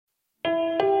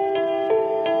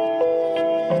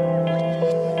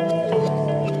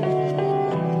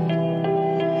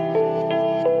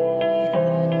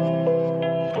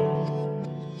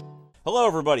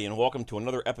everybody, and welcome to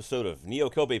another episode of Neo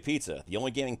Kobe Pizza, the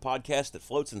only gaming podcast that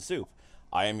floats in soup.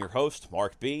 I am your host,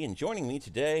 Mark B., and joining me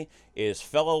today is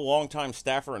fellow longtime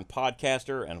staffer and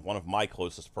podcaster, and one of my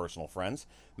closest personal friends,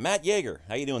 Matt Yeager.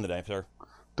 How you doing today, sir?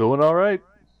 Doing all right.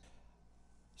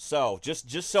 So, just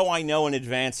so I know in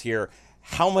advance here,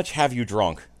 how much have you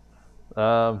drunk?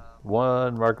 One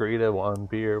margarita, one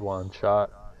beer, one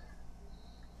shot.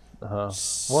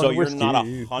 So one you're whiskey, not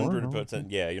 100%.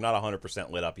 Yeah, you're not 100%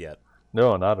 lit up yet.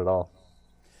 No, not at all.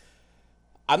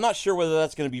 I'm not sure whether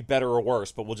that's going to be better or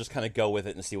worse, but we'll just kind of go with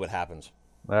it and see what happens.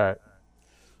 All right.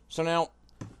 So now,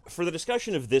 for the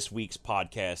discussion of this week's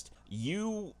podcast,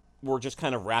 you were just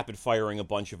kind of rapid firing a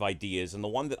bunch of ideas, and the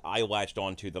one that I latched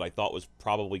onto that I thought was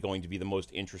probably going to be the most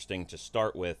interesting to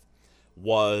start with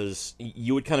was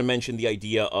you had kind of mentioned the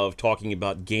idea of talking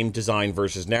about game design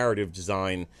versus narrative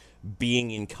design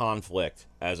being in conflict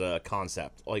as a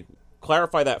concept. Like,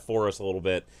 clarify that for us a little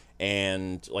bit,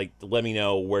 and let me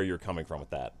know where you're coming from with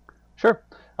that. Sure.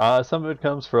 Some of it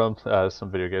comes from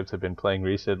some video games I've been playing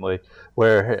recently,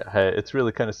 where it's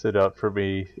really kind of stood out for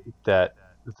me that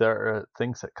there are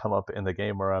things that come up in the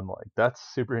game where I'm like,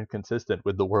 that's super inconsistent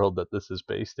with the world that this is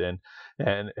based in,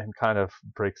 and kind of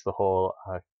breaks the whole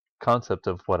concept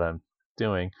of what I'm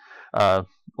doing.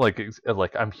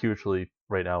 Like I'm hugely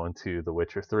right now into The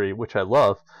Witcher 3, which I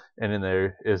love, and in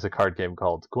there is a card game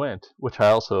called Gwent, which I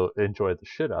also enjoy the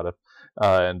shit out of.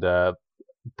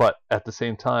 But at the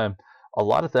same time, a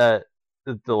lot of that,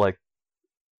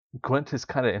 Gwent is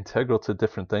kind of integral to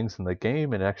different things in the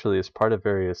game, and actually is part of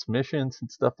various missions and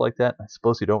stuff like that. I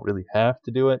suppose you don't really have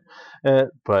to do it,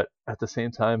 but at the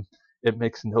same time, it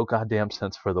makes no goddamn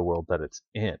sense for the world that it's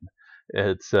in.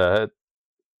 It's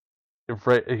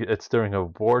it's during a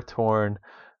war-torn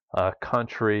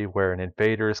country where an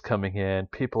invader is coming in,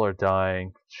 people are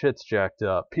dying, shit's jacked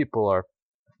up, people are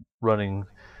running,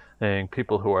 and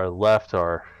people who are left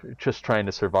are just trying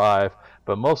to survive,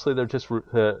 but mostly they're just,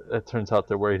 it turns out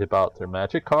they're worried about their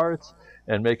magic cards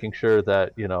and making sure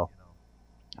that,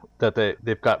 that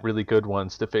they've got really good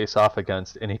ones to face off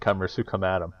against any comers who come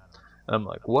at them. And I'm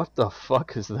like, what the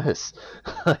fuck is this?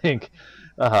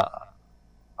 uh,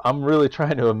 I'm really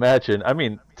trying to imagine. I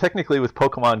mean, technically, with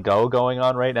Pokemon Go going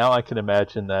on right now, I can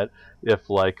imagine that if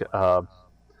a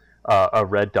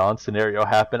Red Dawn scenario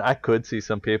happened, I could see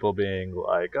some people being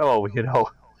like, "Oh,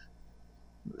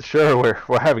 sure,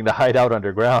 we're having to hide out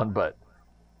underground, but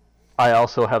I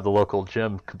also have the local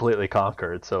gym completely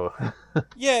conquered." So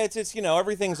yeah, it's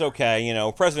everything's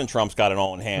okay. President Trump's got it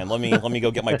all in hand. Let me go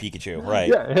get my Pikachu, right?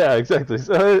 Yeah, exactly.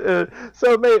 So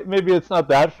maybe it's not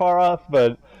that far off,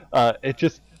 but it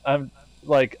just I'm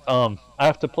like I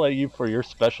have to play you for your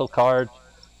special card,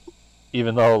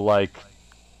 even though like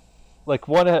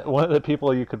one of the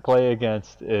people you could play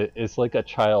against is like a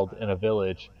child in a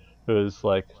village who's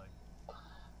like,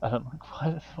 I'm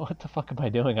like, what the fuck am I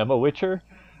doing? I'm a Witcher.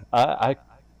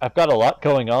 I've got a lot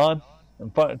going on.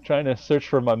 I'm trying to search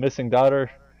for my missing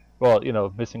daughter. Well,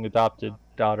 missing adopted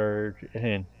daughter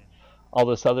and all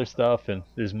this other stuff, and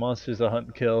there's monsters to hunt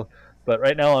and kill. But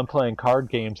right now I'm playing card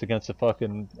games against a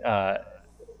fucking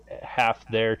half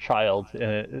their child,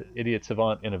 idiot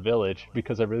savant in a village,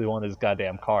 because I really want his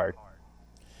goddamn card.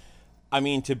 I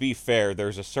mean, to be fair,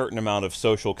 there's a certain amount of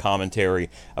social commentary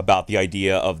about the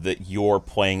idea of that you're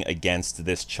playing against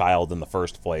this child in the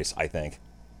first place, I think.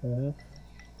 Mm-hmm.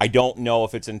 I don't know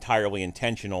if it's entirely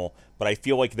intentional, but I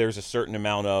feel like there's a certain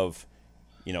amount of,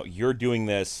 you're doing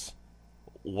this.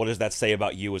 What does that say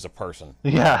about you as a person?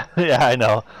 Yeah, I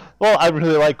know. Well, I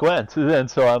really like Gwent, and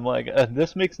so I'm like,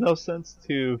 this makes no sense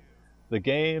to the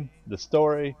game, the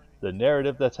story, the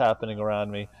narrative that's happening around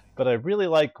me, but I really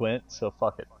like Gwent, so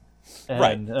fuck it.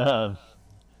 And, right.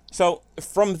 So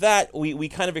from that, we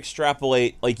kind of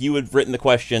extrapolate, like you had written the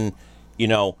question,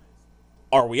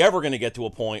 are we ever going to get to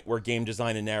a point where game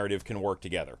design and narrative can work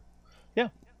together? Yeah.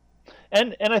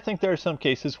 And I think there are some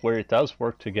cases where it does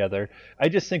work together. I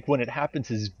just think when it happens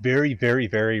is very, very,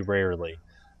 very rarely.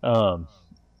 I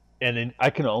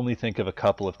can only think of a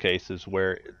couple of cases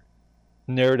where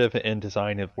narrative and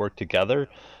design have worked together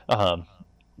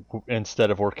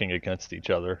instead of working against each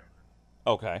other.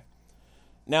 Okay.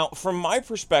 Now, from my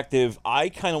perspective, I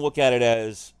kind of look at it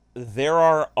as there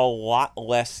are a lot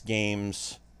less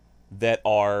games that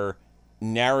are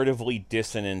narratively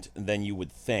dissonant than you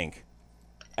would think.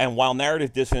 And while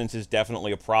narrative dissonance is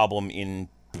definitely a problem in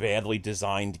badly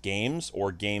designed games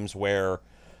or games where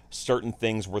certain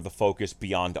things were the focus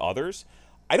beyond others,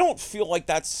 I don't feel like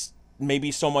that's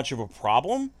maybe so much of a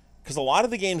problem, because a lot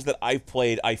of the games that I've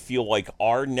played, I feel like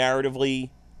are narratively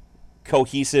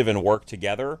cohesive and work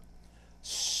together,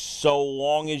 so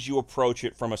long as you approach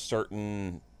it from a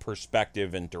certain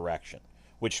perspective and direction,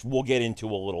 which we'll get into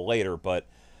a little later. But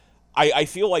I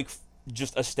feel like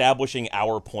just establishing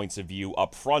our points of view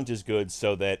up front is good,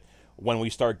 so that when we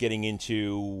start getting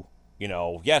into,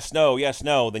 yes,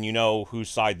 no, then you know whose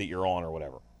side that you're on or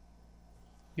whatever.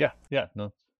 Yeah,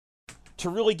 no. To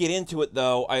really get into it,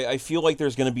 though, I feel like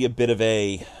there's going to be a bit of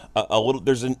a little,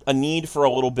 there's a need for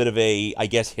a little bit of a, I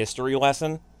guess, history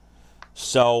lesson.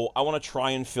 So I want to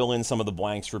try and fill in some of the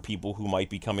blanks for people who might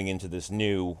be coming into this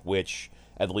new, which,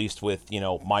 at least with,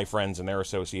 my friends and their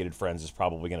associated friends, is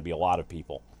probably going to be a lot of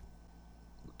people.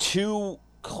 To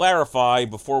clarify,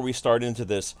 before we start into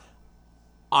this,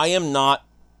 I am not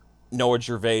Noah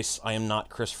Gervais. I am not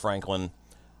Chris Franklin.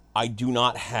 I do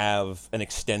not have an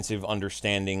extensive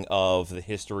understanding of the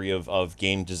history of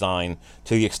game design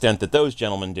to the extent that those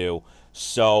gentlemen do.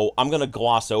 So I'm going to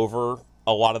gloss over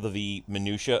a lot of the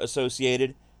minutia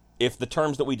associated. If the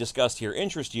terms that we discussed here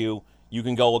interest you, you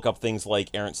can go look up things like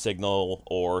Errant Signal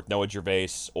or Noah Gervais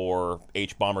or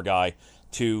H Bomber Guy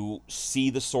to see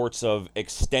the sorts of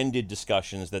extended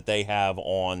discussions that they have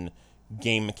on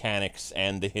game mechanics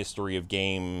and the history of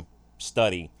game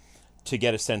study, to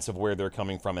get a sense of where they're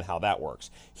coming from and how that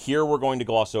works. Here, we're going to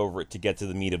gloss over it to get to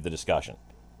the meat of the discussion.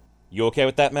 You okay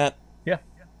with that, Matt? Yeah.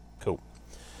 Cool.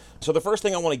 So the first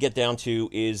thing I want to get down to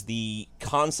is the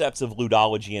concepts of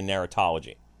ludology and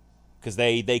narratology, because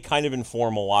they kind of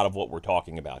inform a lot of what we're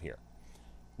talking about here.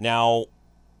 Now,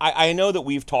 I know that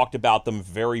we've talked about them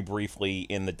very briefly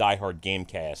in the Die Hard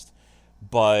Gamecast,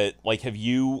 but, have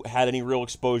you had any real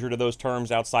exposure to those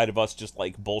terms outside of us just,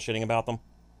 bullshitting about them?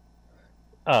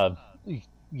 Uh,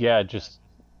 yeah, just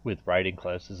with writing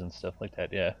classes and stuff like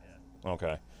that, yeah.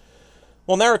 Okay.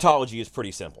 Well, narratology is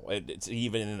pretty simple. It's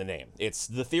even in the name. It's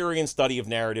the theory and study of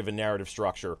narrative and narrative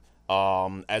structure,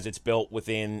 as it's built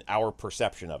within our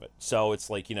perception of it. So it's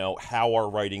how our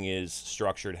writing is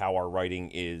structured, how our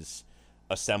writing is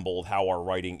assembled, how our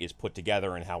writing is put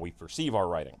together, and how we perceive our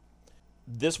writing.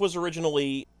 This was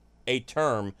originally a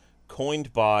term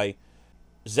coined by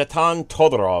Zvetan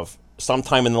Todorov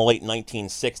sometime in the late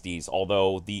 1960s,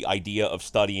 although the idea of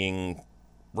studying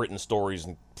written stories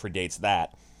predates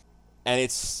that. And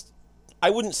I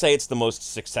wouldn't say it's the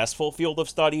most successful field of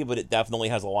study, but it definitely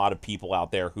has a lot of people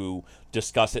out there who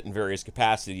discuss it in various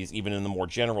capacities, even in the more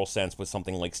general sense with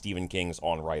something like Stephen King's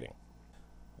On Writing.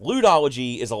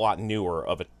 Ludology is a lot newer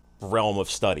of a realm of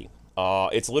study.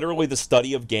 It's literally the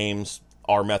study of games,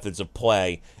 our methods of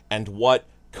play, and what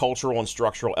cultural and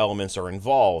structural elements are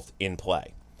involved in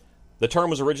play. The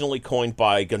term was originally coined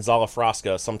by Gonzalo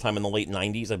Frasca sometime in the late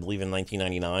 90s, I believe in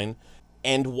 1999.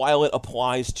 And while it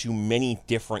applies to many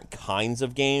different kinds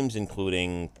of games,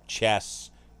 including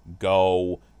chess,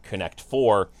 Go, Connect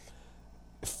 4,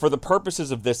 for the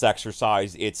purposes of this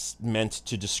exercise, it's meant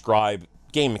to describe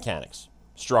game mechanics,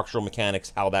 structural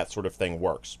mechanics, how that sort of thing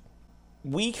works.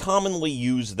 We commonly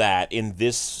use that in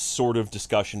this sort of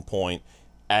discussion point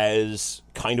as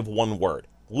kind of one word,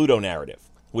 ludonarrative,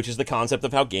 which is the concept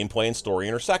of how gameplay and story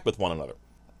intersect with one another.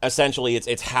 Essentially,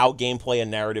 it's how gameplay and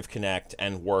narrative connect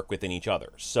and work within each other.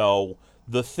 So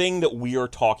the thing that we are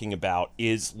talking about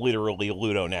is literally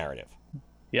ludonarrative.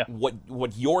 Yeah.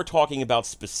 What you're talking about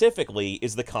specifically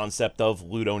is the concept of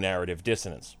ludonarrative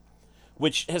dissonance,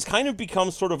 which has kind of become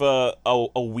sort of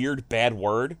a weird bad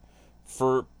word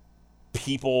for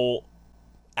people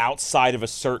outside of a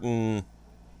certain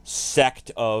sect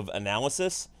of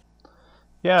analysis.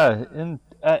 Yeah, and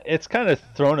it's kind of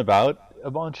thrown about a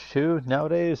bunch too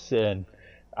nowadays, and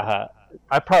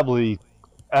I probably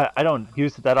I don't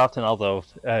use it that often, although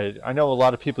I know a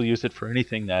lot of people use it for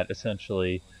anything that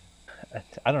essentially,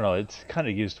 I don't know, it's kind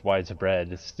of used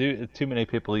widespread. It's too many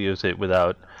people use it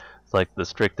without the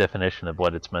strict definition of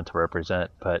what it's meant to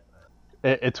represent. But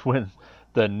it's when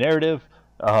the narrative,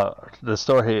 the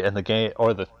story, and the game,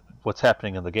 or what's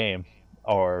happening in the game,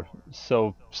 are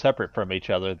so separate from each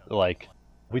other. Like,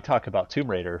 we talk about Tomb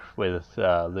Raider with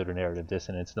ludonarrative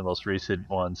dissonance, the most recent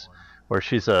ones, where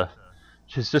she's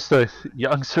just a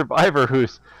young survivor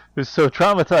who's so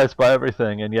traumatized by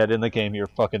everything, and yet in the game you're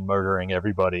fucking murdering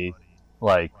everybody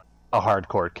like a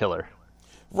hardcore killer.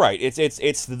 Right.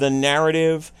 It's the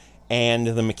narrative and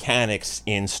the mechanics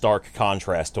in stark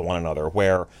contrast to one another,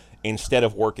 where instead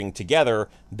of working together,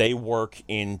 they work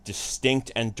in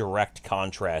distinct and direct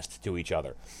contrast to each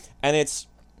other. And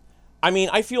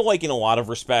I feel like in a lot of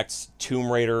respects, Tomb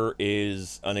Raider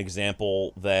is an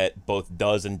example that both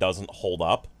does and doesn't hold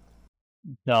up.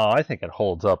 No, I think it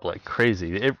holds up like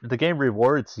crazy. The game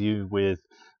rewards you with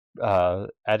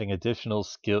adding additional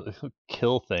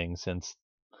kill things,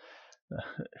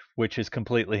 which is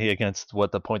completely against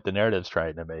what the point the narrative's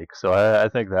trying to make. So I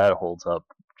think that holds up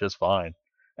just fine.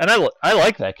 And I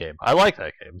like that game. I like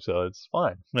that game, so it's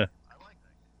fine.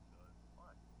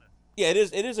 Yeah, it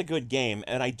is a good game,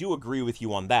 and I do agree with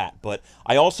you on that, but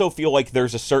I also feel like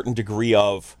there's a certain degree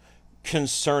of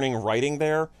concerning writing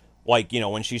there. Like,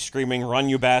 when she's screaming, "Run,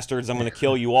 you bastards, I'm going to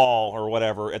kill you all," or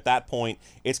whatever, at that point,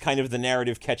 it's kind of the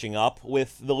narrative catching up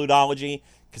with the ludology,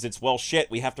 because it's, well, shit,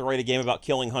 we have to write a game about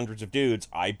killing hundreds of dudes.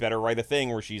 I better write a thing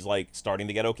where she's, like, starting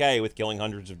to get okay with killing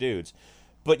hundreds of dudes.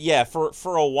 But yeah,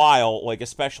 for a while, like,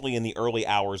 especially in the early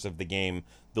hours of the game,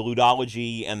 the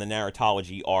ludology and the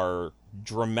narratology are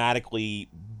dramatically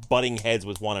butting heads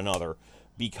with one another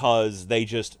because they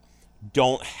just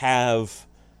don't have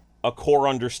a core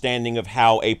understanding of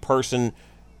how a person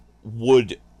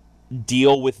would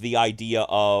deal with the idea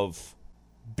of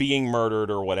being murdered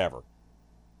or whatever.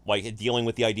 Like, dealing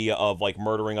with the idea of, like,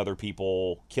 murdering other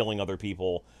people, killing other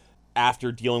people,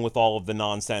 after dealing with all of the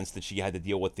nonsense that she had to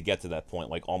deal with to get to that point,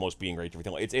 like, almost being raped,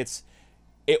 everything.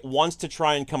 It wants to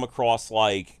try and come across,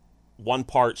 like, one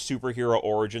part superhero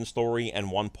origin story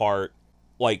and one part,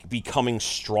 like, becoming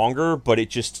stronger, but it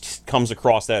just comes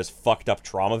across as fucked up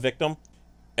trauma victim,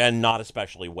 and not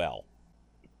especially well.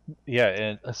 Yeah,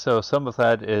 and so some of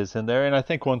that is in there, and I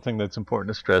think one thing that's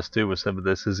important to stress too with some of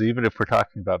this is even if we're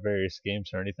talking about various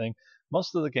games or anything,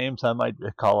 most of the games I might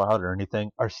call out or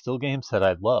anything are still games that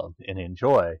I love and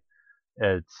enjoy.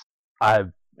 I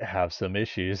have some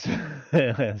issues,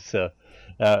 so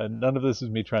none of this is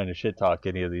me trying to shit talk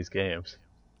any of these games.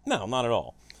 No, not at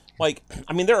all. Like,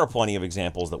 I mean, there are plenty of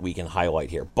examples that we can highlight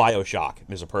here. BioShock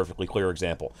is a perfectly clear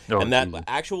example, and that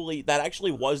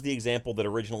actually was the example that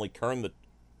originally coined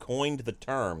the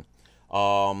term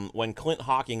when Clint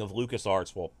Hocking of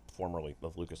LucasArts, well, formerly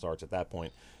of LucasArts at that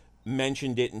point,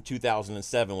 mentioned it in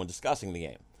 2007 when discussing the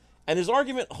game. And his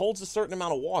argument holds a certain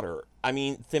amount of water. I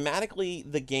mean, thematically,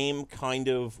 the game kind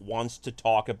of wants to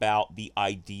talk about the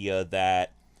idea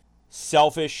that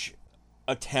selfish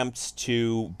attempts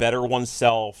to better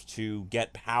oneself, to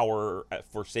get power,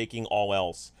 forsaking all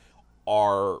else,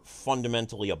 are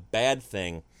fundamentally a bad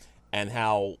thing, and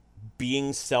how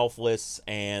being selfless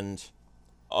and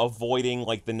avoiding,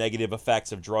 like, the negative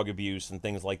effects of drug abuse and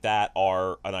things like that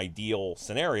are an ideal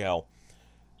scenario.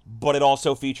 But it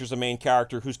also features a main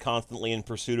character who's constantly in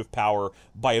pursuit of power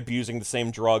by abusing the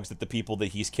same drugs that the people that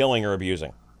he's killing are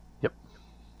abusing. Yep.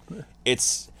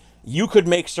 You could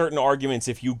make certain arguments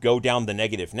if you go down the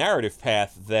negative narrative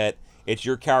path that it's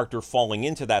your character falling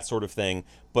into that sort of thing,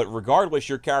 but regardless,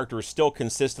 your character is still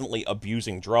consistently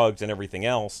abusing drugs and everything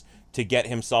else to get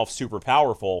himself super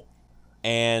powerful,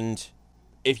 and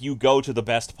if you go to the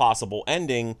best possible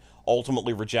ending,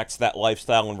 ultimately rejects that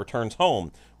lifestyle and returns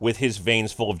home with his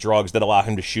veins full of drugs that allow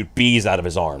him to shoot bees out of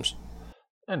his arms.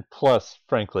 And plus,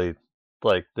 frankly,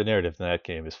 like, the narrative in that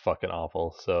game is fucking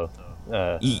awful. So,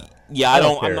 yeah,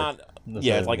 I'm not.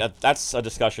 Yeah, it's like that's a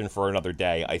discussion for another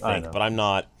day, I think. But I'm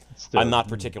not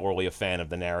particularly a fan of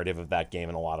the narrative of that game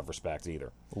in a lot of respects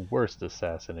either. Worst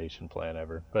assassination plan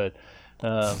ever. But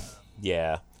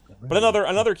yeah. But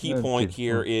another key point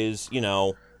here is,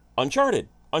 Uncharted.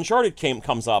 Uncharted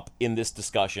comes up in this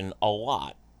discussion a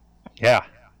lot. Yeah.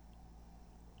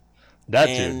 That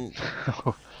too.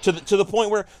 to the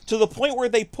point where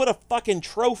they put a fucking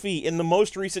trophy in the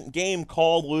most recent game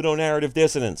called Ludonarrative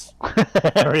Dissonance.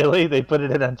 Really? They put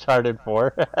it in Uncharted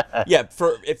 4? Yeah,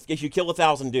 for if you kill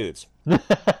 1,000 dudes.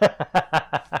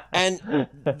 And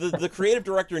the creative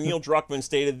director Neil Druckmann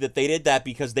stated that they did that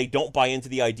because they don't buy into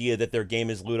the idea that their game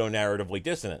is ludonarratively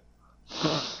dissonant.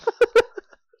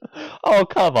 Oh,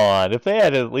 come on. If they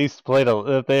had at least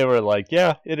if they were like,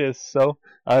 yeah, it is, so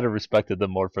I'd have respected them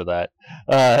more for that.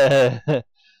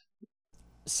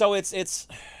 So it's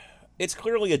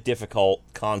clearly a difficult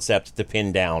concept to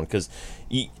pin down, because,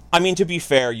 I mean, to be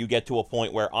fair, you get to a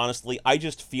point where, honestly, I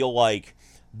just feel like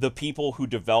the people who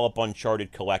develop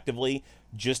Uncharted collectively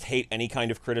just hate any kind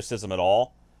of criticism at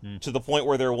all, to the point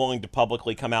where they're willing to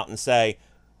publicly come out and say,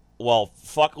 well,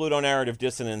 fuck ludonarrative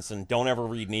dissonance and don't ever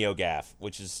read NeoGAF,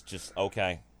 which is just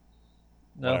okay.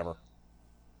 No. Whatever.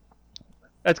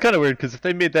 That's kind of weird, because if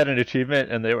they made that an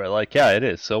achievement and they were like, yeah, it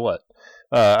is, so what?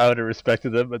 I would have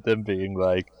respected them, but them being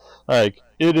like,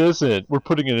 it isn't. We're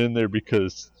putting it in there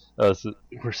because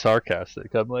we're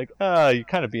sarcastic. I'm like, you're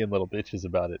kind of being little bitches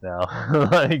about it now.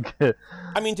 Like,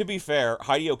 I mean, to be fair,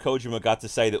 Hideo Kojima got to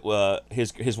say that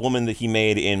his woman that he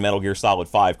made in Metal Gear Solid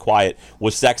 5, Quiet,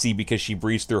 was sexy because she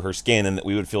breathes through her skin, and that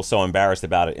we would feel so embarrassed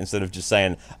about it, instead of just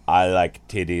saying, I like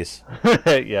titties.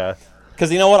 Yeah.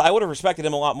 Because you know what? I would have respected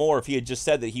him a lot more if he had just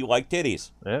said that he liked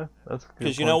titties. Yeah, that's a good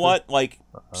Because you point know too. what? Like,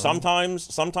 sometimes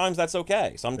that's okay.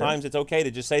 Yeah. Sometimes it's okay to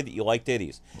just say that you like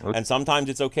titties. And sometimes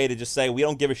it's okay to just say, we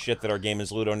don't give a shit that our game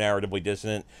is ludonarratively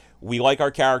dissonant. We like our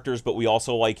characters, but we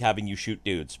also like having you shoot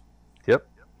dudes. Yep.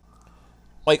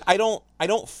 Like, I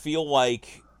don't feel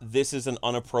like this is an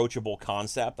unapproachable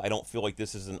concept. I don't feel like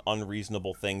this is an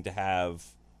unreasonable thing to have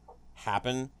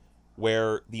happen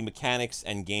where the mechanics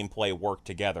and gameplay work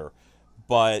together.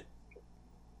 But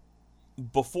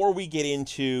before we get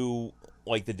into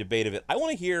like the debate of it, I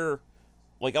want to hear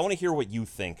what you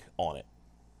think on it.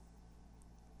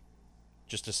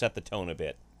 Just to set the tone a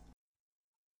bit.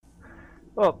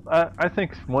 Well, I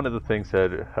think one of the things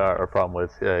that are a problem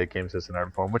with games as an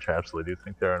art form, which I absolutely do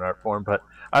think they're an art form, but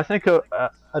I think out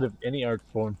of any art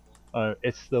form,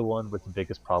 it's the one with the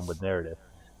biggest problem with narrative,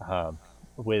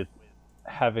 with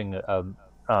having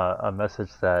a message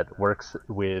that works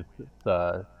with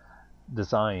the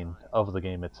design of the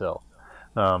game itself.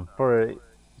 For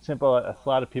example, a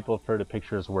lot of people have heard a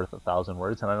picture is worth 1,000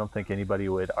 words, and I don't think anybody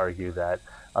would argue that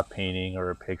a painting or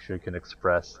a picture can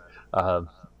express uh,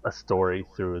 a story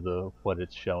through the what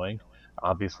it's showing.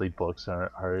 Obviously, books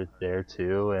are there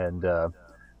too, and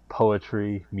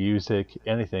poetry, music,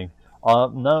 anything.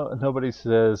 No, nobody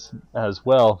says as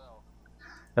well.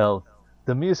 Well,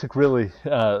 the music really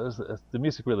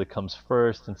comes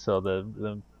first, and so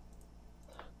the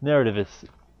narrative is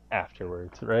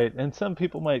afterwards, right? And some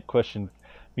people might question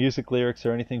music lyrics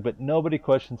or anything, but nobody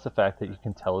questions the fact that you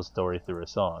can tell a story through a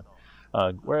song.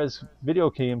 Whereas video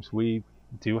games, we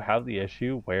do have the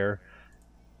issue where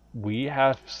we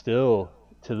have still,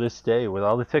 to this day, with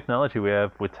all the technology we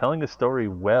have, with telling a story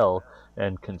well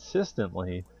and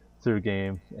consistently through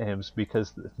games,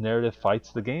 because the narrative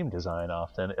fights the game design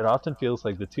often. It often feels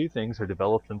like the two things are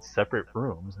developed in separate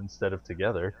rooms instead of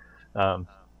together. Um,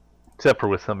 Except for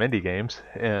with some indie games,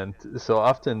 and so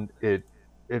often it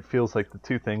feels like the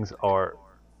two things are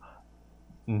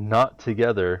not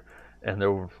together, and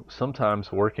they're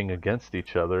sometimes working against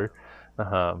each other,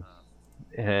 um,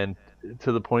 and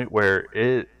to the point where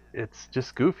it's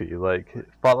just goofy. Like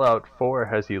Fallout 4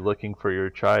 has you looking for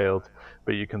your child,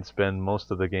 but you can spend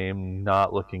most of the game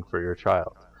not looking for your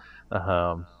child.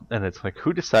 And it's like,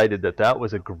 who decided that that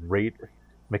was a great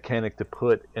mechanic to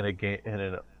put in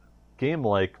a game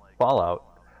like Fallout,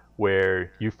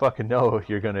 where you fucking know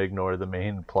you're gonna ignore the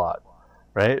main plot,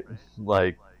 right?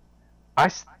 Like I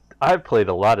I've played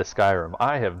a lot of Skyrim.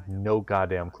 I have no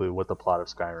goddamn clue what the plot of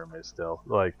Skyrim is still.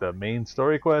 Like the main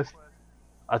story quest,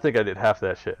 I think I did half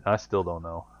that shit. I still don't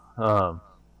know. Um,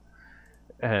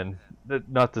 and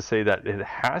not to say that it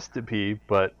has to be,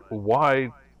 but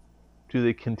why do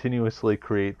they continuously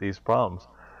create these problems?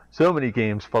 So many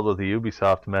games follow the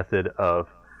Ubisoft method of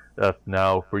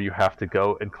now where you have to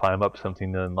go and climb up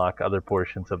something to unlock other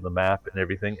portions of the map and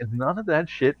everything, and none of that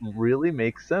shit really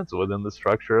makes sense within the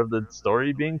structure of the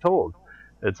story being told.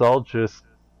 It's all just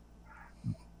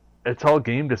it's all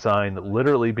game design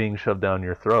literally being shoved down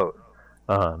your throat.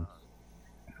 Um,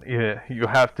 you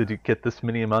have to get this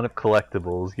many amount of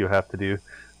collectibles. You have to do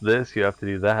this. You have to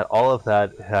do that. All of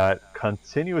that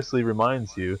continuously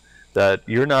reminds you that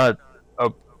you're not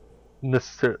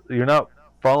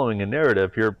following a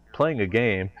narrative. You're playing a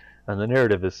game, and the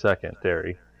narrative is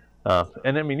secondary.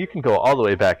 And I mean, you can go all the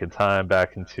way back in time,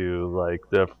 back into like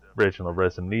the original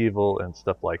Resident Evil and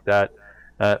stuff like that,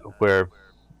 where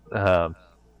um,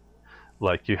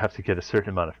 like you have to get a certain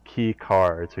amount of key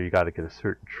cards, or you got to get a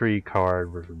certain tree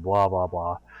card, or blah blah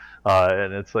blah.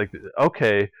 And it's like,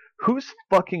 okay, whose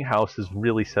fucking house is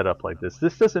really set up like this?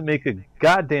 This doesn't make a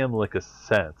goddamn lick of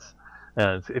sense.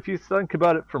 And if you think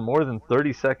about it for more than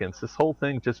 30 seconds, this whole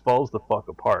thing just falls the fuck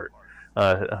apart.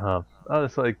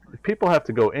 It's like people have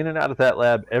to go in and out of that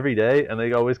lab every day, and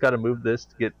they always got to move this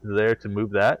to get there to move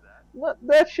that.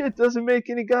 That shit doesn't make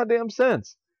any goddamn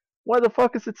sense. Why the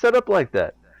fuck is it set up like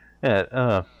that?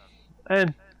 Yeah,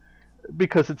 and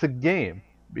because it's a game,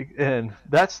 and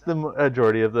that's the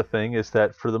majority of the thing, is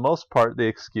that for the most part the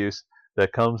excuse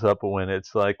that comes up when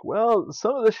it's like, well,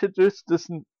 some of the shit just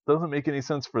doesn't make any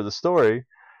sense for the story.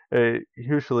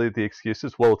 Usually the excuse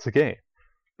is, well, it's a game.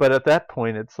 But at that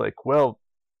point it's like, well,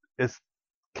 is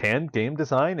can game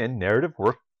design and narrative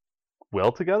work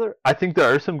well together? I think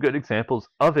there are some good examples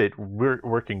of it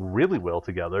working really well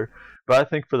together, but I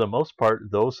think for the most part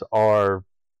those are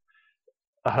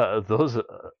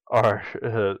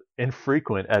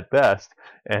infrequent at best,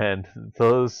 and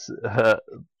those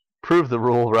prove the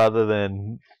rule rather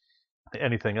than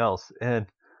anything else. And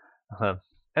uh,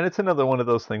 and it's another one of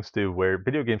those things too, where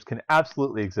video games can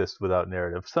absolutely exist without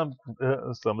narrative. Some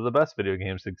of the best video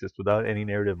games exist without any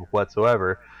narrative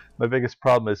whatsoever. My biggest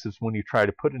problem is when you try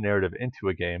to put a narrative into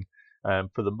a game.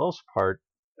 For the most part,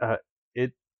 uh,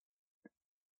 it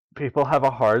people have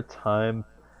a hard time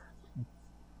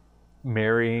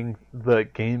marrying the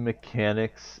game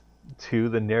mechanics to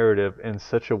the narrative in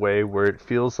such a way where it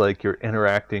feels like you're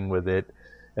interacting with it.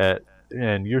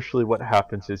 And usually, what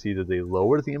happens is either they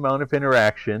lower the amount of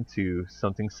interaction to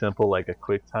something simple like a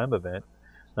quick time event,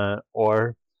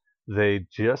 or they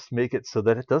just make it so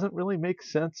that it doesn't really make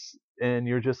sense, and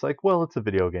you're just like, well, it's a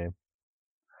video game.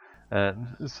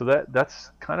 And so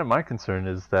that's kind of my concern,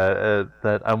 is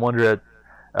that I wonder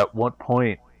at what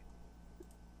point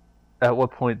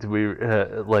do we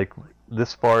like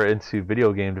this far into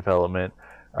video game development,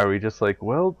 are we just like,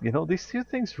 well, these two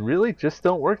things really just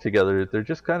don't work together. They're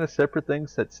just kind of separate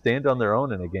things that stand on their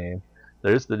own in a game.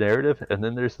 There's the narrative, and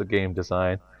then there's the game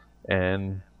design,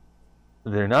 and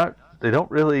they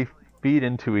don't really feed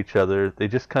into each other. They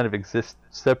just kind of exist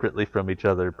separately from each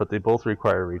other, but they both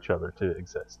require each other to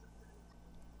exist.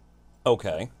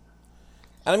 Okay.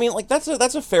 And I mean, like, that's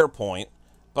a fair point,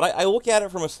 but I look at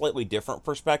it from a slightly different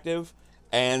perspective,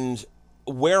 and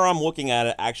where I'm looking at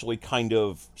it actually kind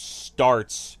of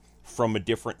starts from a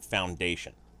different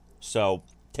foundation. So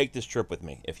take this trip with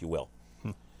me, if you will.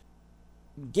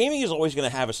 Gaming is always going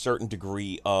to have a certain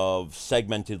degree of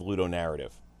segmented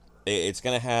ludonarrative. It's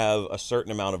going to have a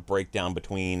certain amount of breakdown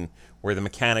between where the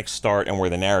mechanics start and where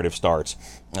the narrative starts,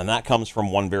 and that comes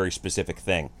from one very specific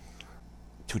thing: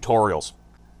 tutorials.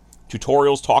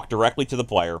 Tutorials talk directly to the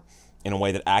player in a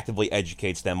way that actively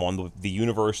educates them on the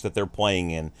universe that they're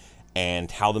playing in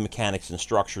and how the mechanics and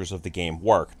structures of the game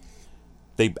work.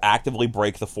 They actively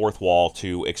break the fourth wall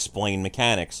to explain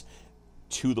mechanics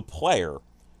to the player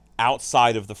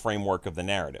outside of the framework of the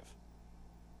narrative,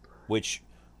 which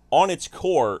on its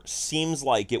core seems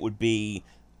like it would be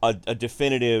a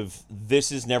definitive, this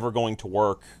is never going to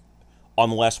work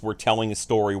unless we're telling a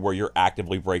story where you're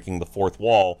actively breaking the fourth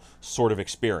wall sort of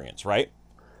experience, right?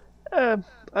 Um,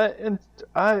 I'm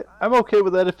okay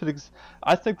with that if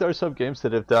I think there are some games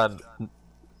that have done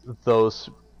those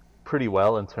pretty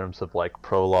well in terms of like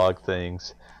prologue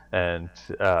things, and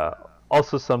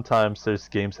also sometimes there's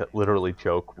games that literally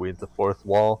joke with the fourth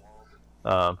wall.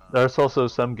 There's also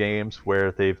some games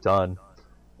where they've done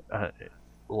uh,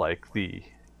 like the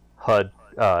HUD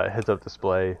heads-up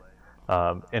display,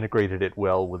 integrated it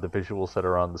well with the visuals that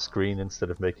are on the screen instead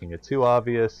of making it too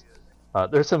obvious.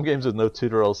 There's some games with no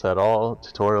tutorials at all.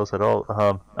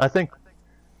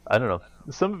 I don't know.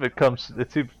 Some of it comes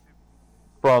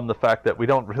from the fact that we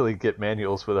don't really get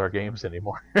manuals with our games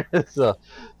anymore. So,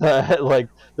 like,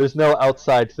 there's no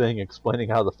outside thing explaining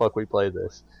how the fuck we play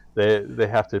this. They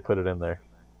have to put it in there.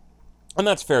 And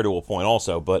that's fair to a point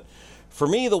also, but for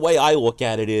me, the way I look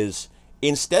at it is,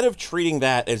 instead of treating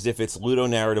that as if it's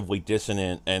ludonarratively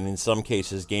dissonant and in some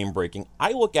cases game breaking,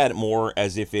 I look at it more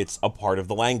as if it's a part of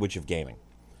the language of gaming.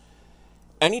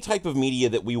 Any type of media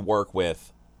that we work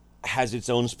with has its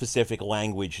own specific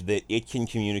language that it can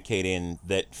communicate in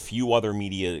that few other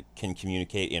media can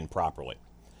communicate in properly.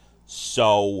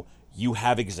 So you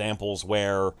have examples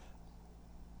where,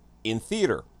 in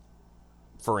theater,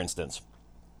 for instance,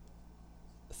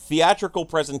 theatrical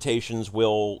presentations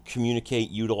will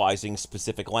communicate utilizing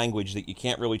specific language that you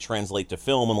can't really translate to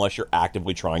film unless you're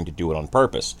actively trying to do it on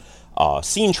purpose.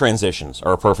 Scene transitions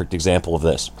are a perfect example of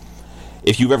this.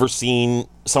 If you've ever seen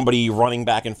somebody running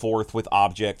back and forth with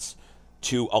objects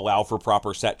to allow for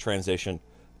proper set transition,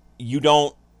 you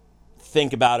don't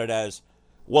think about it as,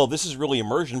 well, this is really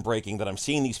immersion breaking that I'm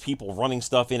seeing these people running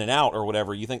stuff in and out or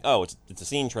whatever. You think, oh, it's a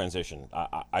scene transition.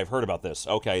 I've heard about this.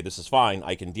 Okay, this is fine.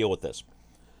 I can deal with this.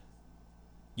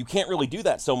 You can't really do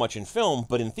that so much in film,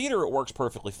 but in theater it works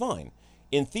perfectly fine.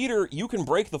 In theater, you can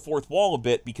break the fourth wall a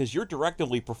bit because you're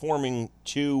directly performing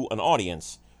to an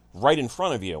audience right in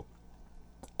front of you.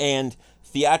 And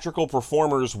theatrical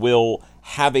performers will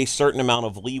have a certain amount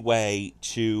of leeway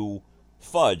to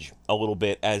fudge a little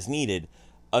bit as needed,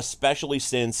 especially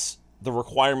since the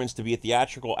requirements to be a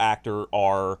theatrical actor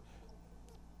are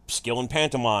skill in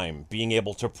pantomime, being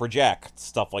able to project,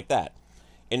 stuff like that.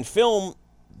 In film,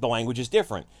 the language is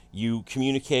different. You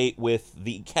communicate with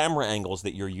the camera angles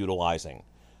that you're utilizing,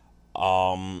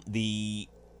 the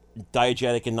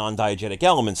diegetic and non-diegetic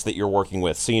elements that you're working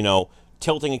with. So,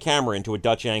 tilting a camera into a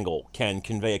Dutch angle can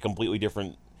convey a completely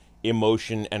different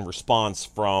emotion and response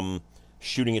from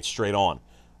shooting it straight on.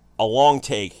 A long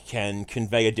take can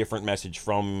convey a different message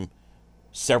from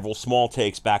several small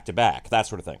takes back to back, that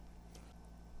sort of thing.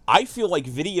 I feel like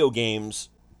video games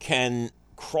can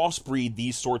crossbreed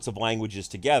these sorts of languages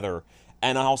together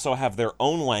and also have their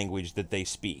own language that they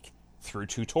speak through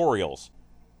tutorials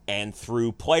and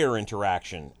through player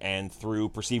interaction and through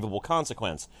perceivable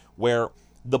consequence, where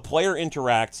the player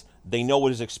interacts, they know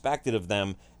what is expected of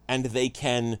them, and they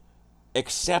can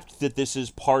accept that this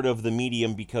is part of the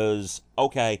medium because,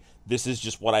 okay, this is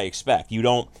just what I expect. You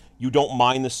don't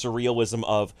mind the surrealism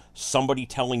of somebody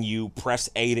telling you press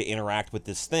A to interact with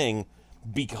this thing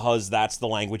because that's the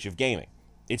language of gaming.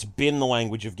 It's been the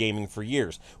language of gaming for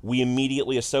years. We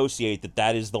immediately associate that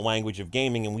that is the language of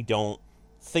gaming, and we don't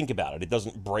think about it. It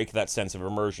doesn't break that sense of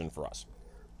immersion for us.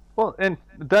 Well, and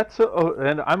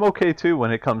and I'm okay too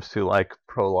when it comes to like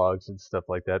prologues and stuff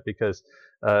like that because,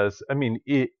 I mean,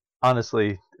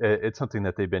 honestly, it's something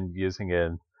that they've been using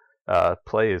in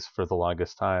plays for the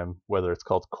longest time, whether it's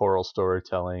called choral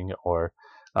storytelling or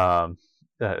um,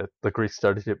 the Greeks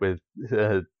started it with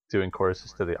doing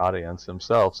choruses to the audience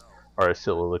themselves, or a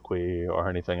soliloquy, or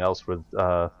anything else with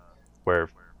where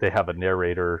they have a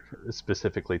narrator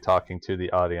specifically talking to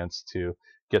the audience to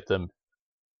get them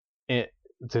in,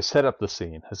 to set up the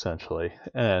scene essentially.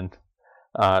 And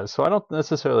so I don't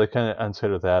necessarily kind of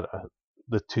consider that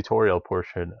the tutorial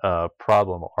portion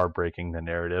problem or breaking the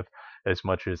narrative as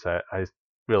much as I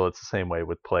feel it's the same way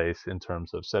with plays in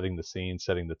terms of setting the scene,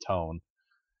 setting the tone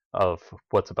of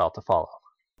what's about to follow.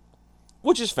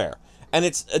 Which is fair. And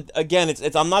it's again,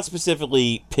 it's I'm not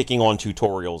specifically picking on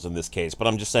tutorials in this case, but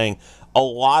I'm just saying a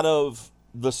lot of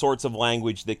the sorts of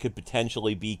language that could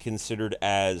potentially be considered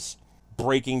as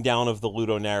breaking down of the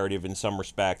Ludo narrative in some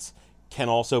respects can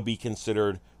also be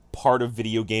considered part of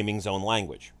video gaming's own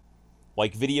language.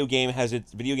 Like video games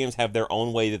have their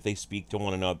own way that they speak to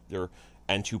one another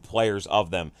and to players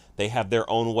of them. They have their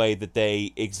own way that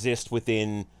they exist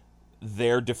within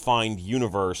their defined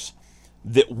universe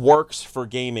that works for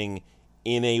gaming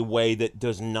in a way that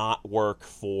does not work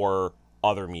for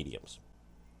other mediums.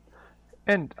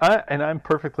 And I'm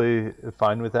perfectly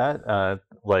fine with that.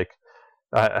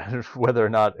 Whether or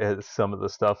not it's some of the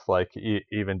stuff like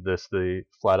even the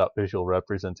flat out visual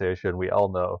representation, we all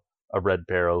know a red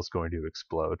barrel is going to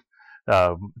explode.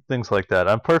 Things like that.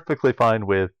 I'm perfectly fine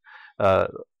with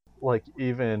like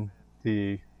even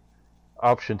the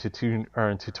option to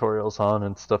earn tutorials on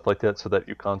and stuff like that, so that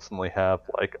you constantly have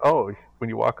like, oh,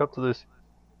 when you walk up to this,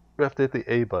 you have to hit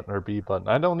the A button or B button.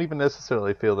 I don't even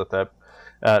necessarily feel that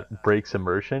breaks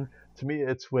immersion. To me,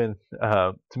 it's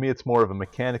more of a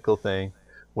mechanical thing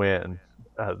when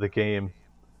the game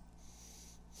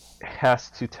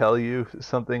has to tell you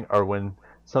something, or when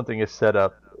something is set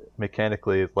up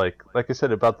mechanically, like I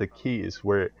said about the keys,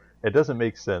 where it doesn't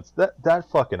make sense. That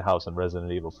fucking house in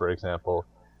Resident Evil, for example,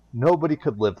 nobody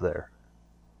could live there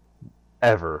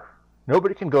ever.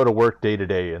 Nobody can go to work day to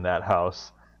day in that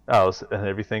house and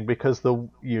everything, because the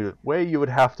way you would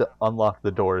have to unlock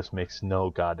the doors makes no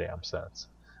goddamn sense.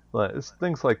 It's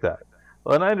things like that.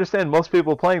 Well, and I understand most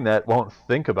people playing that won't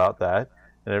think about that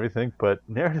and everything, but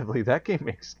narratively, that game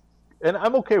makes, and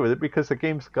I'm okay with it because the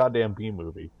game's a goddamn B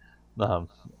movie,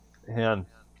 and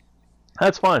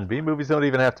that's fine. B movies don't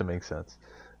even have to make sense,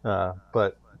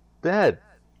 but that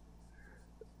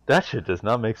shit does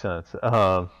not make sense.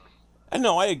 And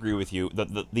no, I agree with you.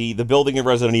 The building of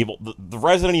Resident Evil, the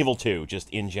Resident Evil 2, just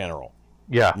in general,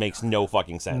 Yeah, makes no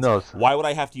fucking sense. No. Why would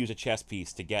I have to use a chess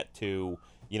piece to get to,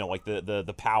 like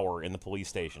the power in the police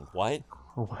station? What?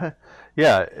 What?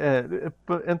 Yeah,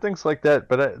 and things like that.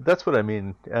 But that's what I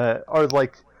mean. Or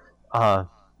like,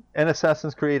 in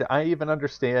Assassin's Creed, I even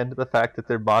understand the fact that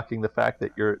they're mocking the fact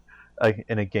that you're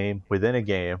in a game within a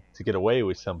game to get away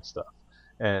with some stuff,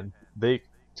 and they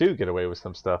do get away with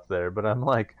some stuff there. But I'm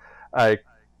like,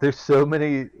 there's so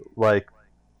many like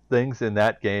things in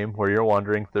that game where you're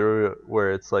wandering through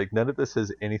where it's like none of this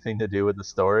has anything to do with the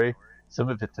story. Some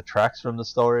of it detracts from the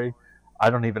story. I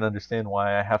don't even understand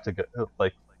why I have to go.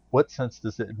 Like, what sense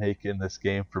does it make in this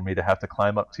game for me to have to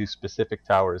climb up to specific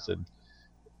towers and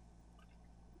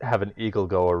have an eagle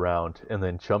go around and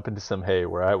then jump into some hay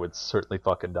where I would certainly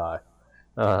fucking die?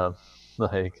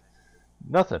 Like,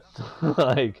 nothing.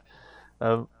 Like,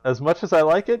 as much as I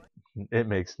like it, it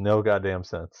makes no goddamn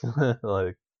sense.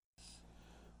 Like,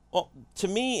 Well, to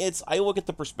me, I look at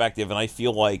the perspective and I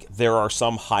feel like there are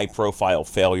some high-profile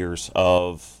failures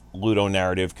of Ludo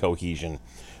narrative cohesion,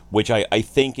 which I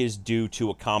think is due to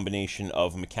a combination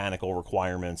of mechanical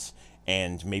requirements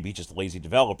and maybe just lazy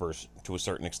developers to a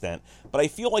certain extent. But I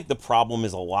feel like the problem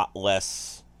is a lot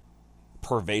less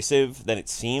pervasive than it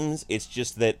seems. It's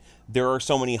just that there are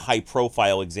so many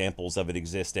high-profile examples of it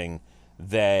existing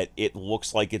that it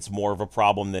looks like it's more of a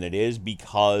problem than it is,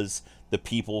 because the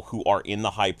people who are in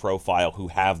the high profile who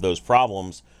have those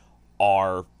problems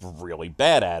are really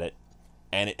bad at it,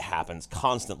 and it happens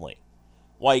constantly.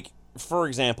 Like, for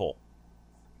example,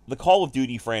 the Call of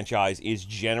Duty franchise is,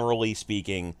 generally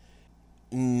speaking,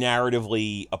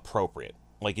 narratively appropriate.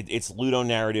 Like, its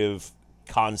ludonarrative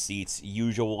conceits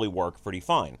usually work pretty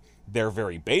fine. They're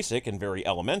very basic and very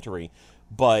elementary,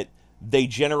 but they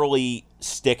generally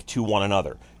stick to one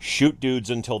another. Shoot dudes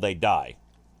until they die.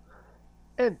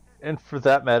 And for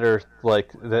that matter,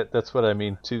 like that's what I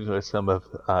mean too. With some of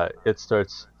it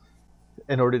starts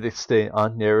in order to stay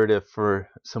on narrative for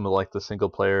some of like the single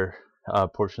player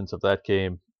portions of that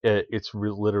game. It's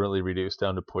literally reduced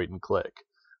down to point and click.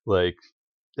 Like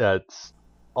that's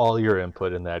all your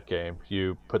input in that game.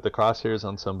 You put the crosshairs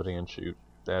on somebody and shoot.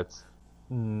 That's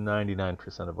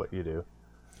 99% of what you do.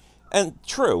 And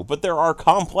true, but there are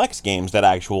complex games that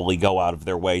actually go out of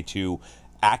their way to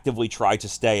actively try to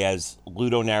stay as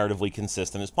ludonarratively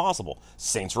consistent as possible.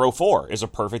 Saints Row 4 is a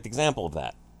perfect example of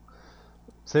that.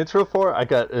 Saints Row 4 I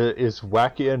got is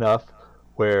wacky enough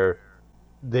where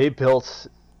they built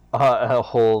a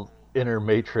whole inner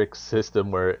matrix system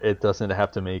where it doesn't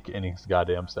have to make any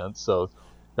goddamn sense. So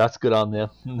that's good on them.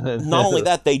 Not only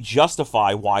that, they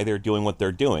justify why they're doing what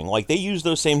they're doing. Like, they use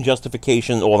those same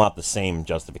justifications, well, not the same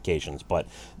justifications, but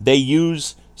they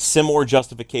use similar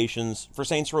justifications for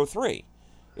Saints Row 3.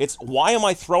 It's, why am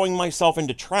I throwing myself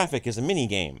into traffic as a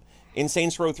minigame? In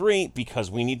Saints Row 3,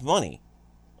 because we need money.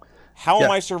 How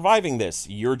am I surviving this?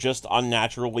 You're just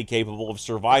unnaturally capable of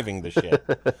surviving this shit.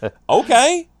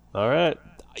 Okay. All right.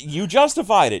 You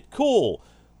justified it. Cool.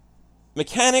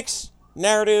 Mechanics,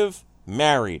 narrative,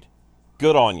 married.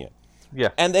 Good on you. Yeah.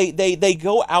 And they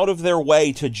go out of their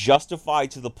way to justify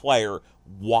to the player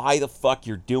why the fuck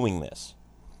you're doing this.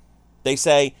 They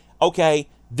say, okay,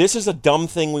 this is a dumb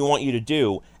thing we want you to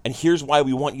do, and here's why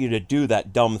we want you to do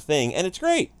that dumb thing, and it's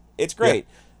great. It's great.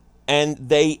 Yeah. And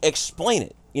they explain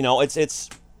it. You know, it's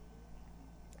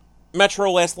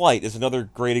Metro Last Light is another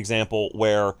great example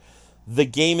where the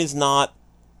game is not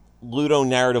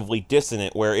ludonarratively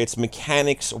dissonant, where its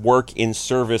mechanics work in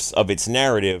service of its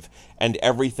narrative and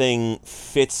everything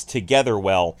fits together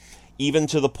well, even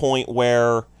to the point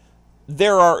where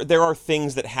there are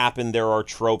things that happen, there are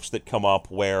tropes that come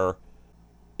up where,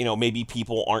 you know, maybe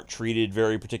people aren't treated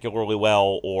very particularly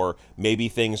well, or maybe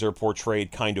things are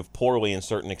portrayed kind of poorly in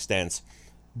certain extents,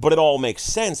 but it all makes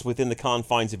sense within the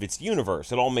confines of its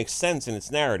universe. It all makes sense in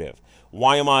its narrative.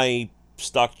 Why am I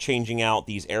stuck changing out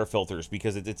these air filters?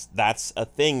 Because that's a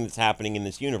thing that's happening in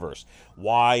this universe.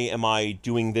 Why am I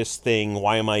doing this thing?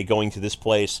 Why am I going to this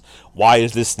place? Why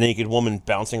is this naked woman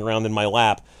bouncing around in my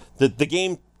lap? The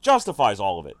game justifies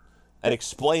all of it and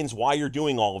explains why you're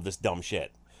doing all of this dumb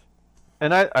shit.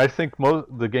 And I think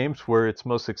the games where it's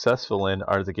most successful in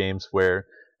are the games where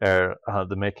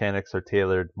the mechanics are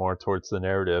tailored more towards the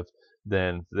narrative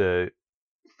than the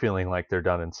feeling like they're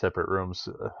done in separate rooms,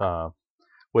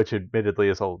 which admittedly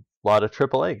is a lot of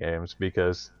AAA games,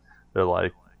 because they're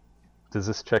like, does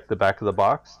this check the back of the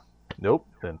box? Nope,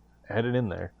 then add it in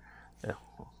there. Yeah.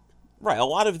 Right, a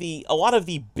lot of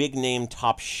the big name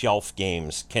top shelf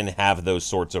games can have those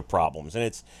sorts of problems,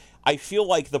 and I feel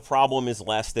like the problem is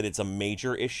less that it's a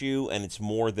major issue, and it's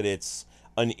more that it's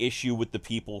an issue with the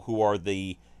people who are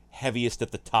the heaviest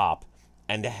at the top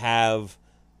and have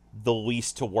the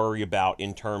least to worry about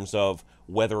in terms of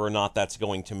whether or not that's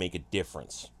going to make a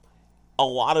difference. A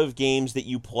lot of games that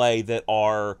you play that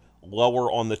are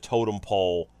lower on the totem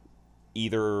pole,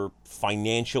 either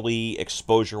financially,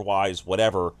 exposure-wise,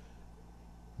 whatever,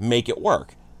 make it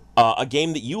work. A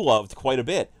game that you loved quite a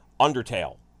bit,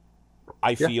 Undertale,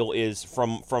 I feel is,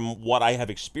 from what I have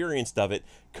experienced of it,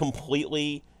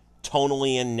 completely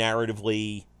tonally and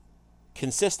narratively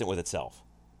consistent with itself.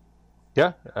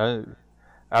 Yeah,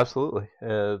 absolutely.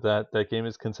 That game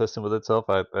is consistent with itself.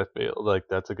 I feel like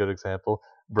that's a good example.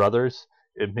 Brothers,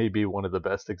 it may be one of the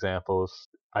best examples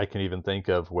I can even think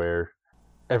of where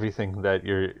everything that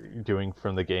you're doing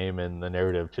from the game and the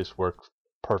narrative just work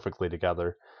perfectly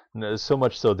together. So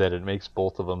much so that it makes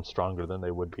both of them stronger than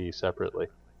they would be separately.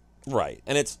 Right.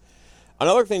 And it's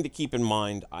another thing to keep in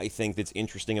mind, I think, that's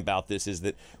interesting about this is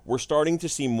that we're starting to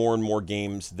see more and more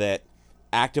games that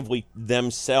actively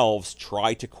themselves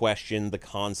try to question the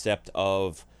concept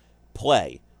of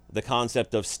play, the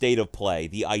concept of state of play,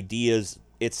 the ideas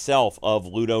itself of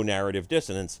ludonarrative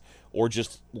dissonance, or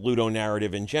just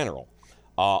ludonarrative in general.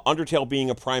 Undertale being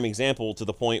a prime example, to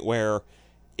the point where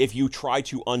if you try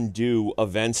to undo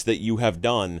events that you have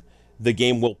done, the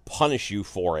game will punish you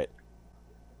for it.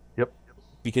 Yep.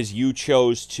 Because you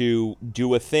chose to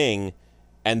do a thing,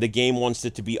 and the game wants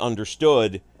it to be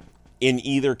understood, in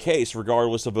either case,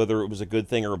 regardless of whether it was a good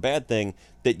thing or a bad thing,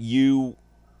 that you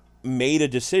made a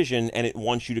decision and it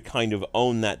wants you to kind of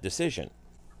own that decision.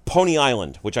 Pony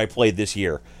Island, which I played this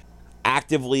year,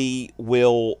 actively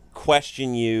will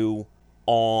question you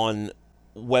on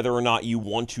whether or not you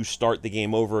want to start the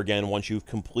game over again once you've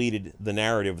completed the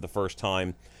narrative the first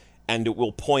time, and it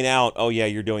will point out, oh yeah,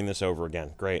 you're doing this over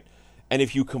again. Great. And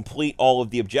if you complete all of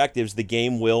the objectives, the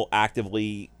game will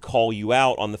actively call you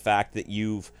out on the fact that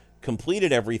you've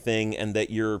completed everything and that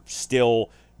you're still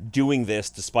doing this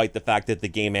despite the fact that the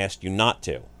game asked you not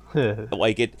to.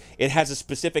 Like it has a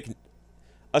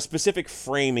specific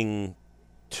framing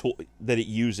that it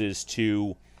uses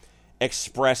to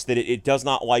express that it does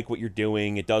not like what you're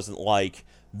doing. It doesn't like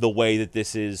the way that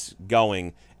this is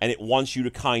going, and it wants you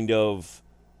to kind of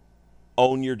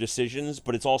own your decisions,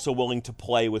 but it's also willing to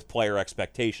play with player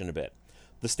expectation a bit.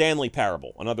 The Stanley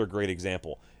Parable, another great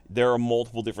example. There are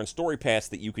multiple different story paths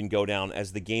that you can go down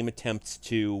as the game attempts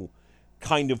to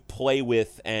kind of play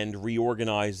with and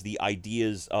reorganize the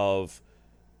ideas of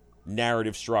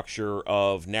narrative structure,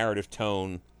 of narrative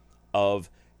tone, of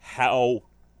how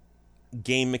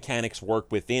game mechanics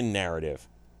work within narrative.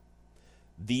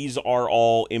 These are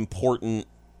all important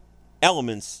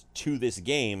elements to this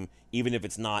game, even if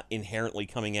it's not inherently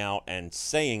coming out and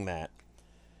saying that.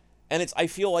 And I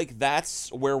feel like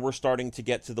that's where we're starting to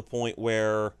get to the point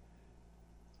where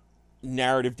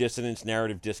narrative dissonance,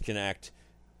 narrative disconnect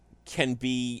can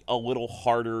be a little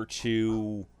harder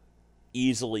to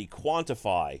easily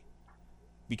quantify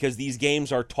because these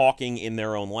games are talking in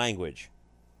their own language.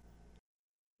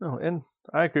 No, and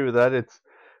I agree with that. It's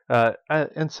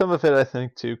and some of it I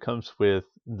think too comes with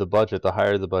the budget. The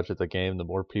higher the budget of the game, the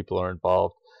more people are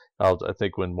involved. I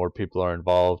think when more people are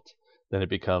involved, then it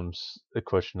becomes a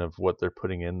question of what they're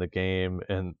putting in the game.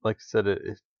 And like I said,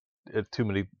 it too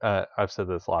many. I've said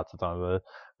this lots of times. But it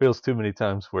feels too many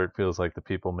times where it feels like the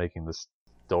people making the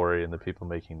story and the people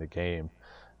making the game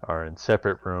are in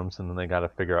separate rooms, and then they got to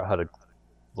figure out how to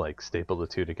like staple the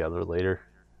two together later.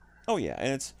 Oh yeah,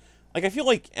 and it's like I feel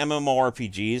like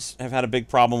MMORPGs have had a big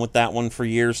problem with that one for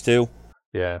years too.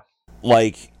 Yeah.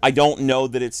 Like, I don't know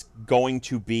that it's going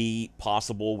to be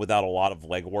possible without a lot of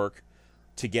legwork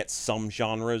to get some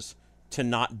genres to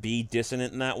not be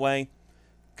dissonant in that way.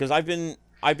 Because I've been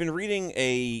reading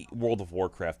a World of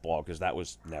Warcraft blog, because that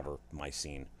was never my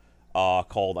scene,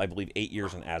 called, I believe, 8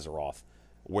 Years in Azeroth,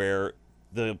 where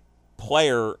the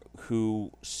player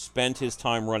who spent his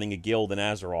time running a guild in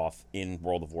Azeroth in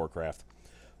World of Warcraft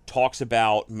talks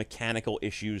about mechanical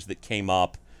issues that came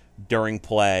up during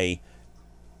play,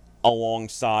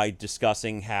 alongside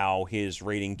discussing how his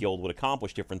raiding guild would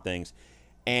accomplish different things.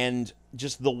 And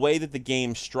just the way that the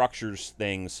game structures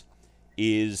things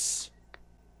is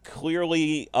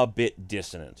clearly a bit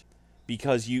dissonant,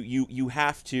 because you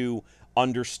have to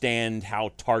understand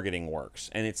how targeting works.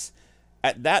 And it's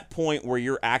at that point where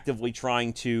you're actively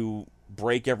trying to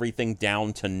break everything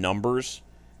down to numbers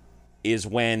is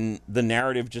when the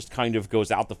narrative just kind of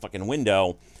goes out the fucking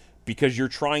window, because you're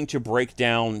trying to break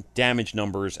down damage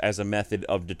numbers as a method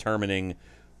of determining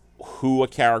who a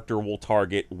character will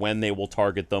target, when they will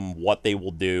target them, what they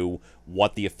will do,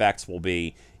 what the effects will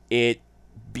be. It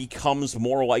becomes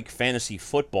more like fantasy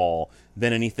football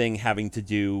than anything having to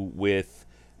do with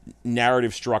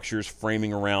narrative structures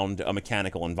framing around a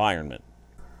mechanical environment.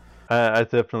 I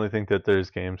definitely think that there's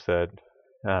games that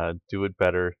do it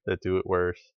better, that do it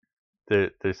worse.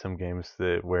 There's some games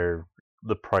where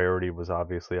the priority was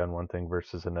obviously on one thing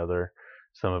versus another.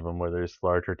 Some of them where there's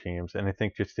larger teams, and I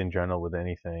think just in general with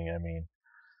anything, I mean,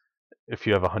 if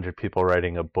you have 100 people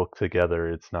writing a book together,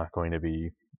 it's not going to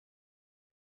be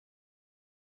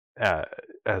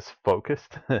as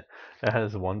focused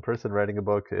as one person writing a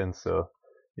book, and so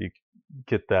you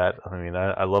get that. I mean,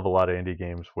 I love a lot of indie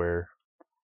games where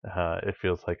it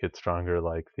feels like it's stronger,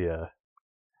 like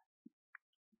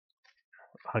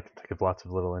I can think of lots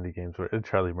of little indie games where in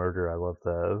Charlie Murder, I love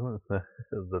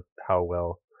the how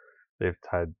well they've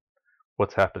tied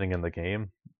what's happening in the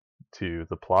game to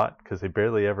the plot, because they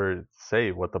barely ever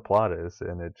say what the plot is,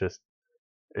 and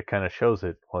it kind of shows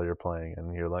it while you're playing,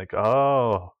 and you're like,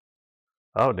 oh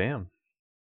damn.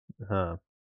 Huh.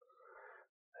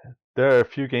 There are a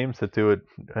few games that do it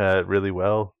really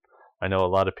well. I know a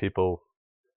lot of people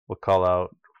will call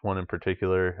out one in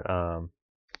particular,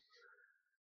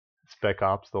 Spec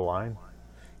Ops: The Line.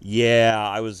 Yeah,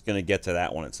 I was going to get to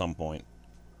that one at some point.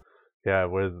 Yeah,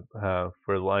 where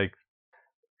like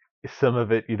some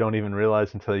of it you don't even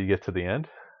realize until you get to the end.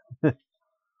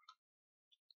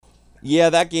 Yeah,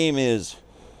 that game is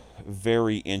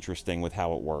very interesting with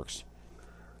how it works.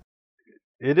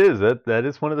 It is. That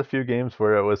is one of the few games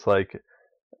where it was like,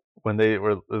 when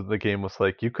the game was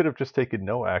like, you could have just taken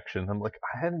no action. I'm like,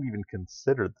 I hadn't even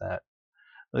considered that.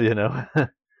 You know, I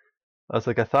was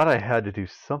like, I thought I had to do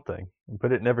something,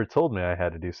 but it never told me I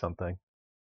had to do something.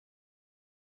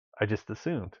 I just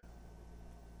assumed.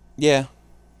 Yeah.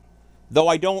 Though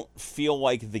I don't feel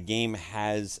like the game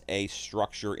has a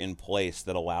structure in place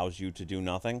that allows you to do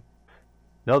nothing.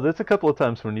 No, there's a couple of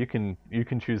times when you can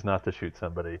choose not to shoot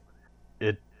somebody.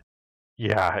 It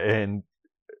Yeah, and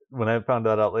when I found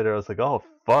that out later, I was like, oh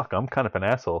fuck, I'm kind of an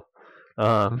asshole.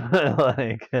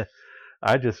 Like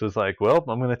I just was like, well,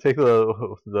 I'm gonna take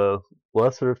the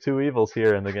lesser of two evils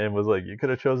here, and the game was like, you could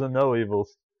have chosen no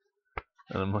evils,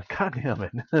 and I'm like, god damn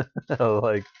it,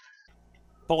 like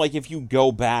But like if you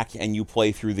go back and you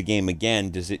play through the game again,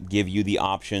 does it give you the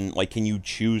option like can you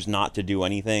choose not to do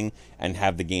anything and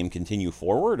have the game continue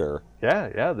forward or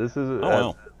yeah, this is oh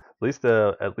wow.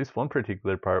 at least one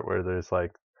particular part where there's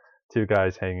like two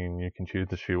guys hanging, you can choose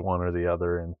to shoot one or the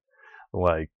other, and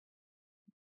like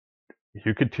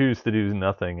you could choose to do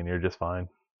nothing, and you're just fine.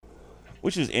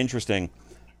 Which is interesting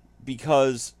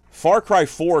because Far Cry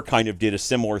 4 kind of did a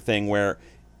similar thing where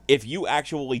if you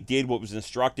actually did what was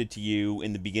instructed to you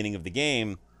in the beginning of the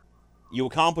game, you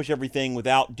accomplish everything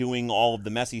without doing all of the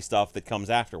messy stuff that comes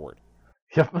afterward.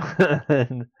 Yep,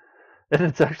 and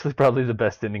it's actually probably the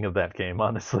best ending of that game,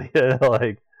 honestly.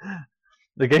 Like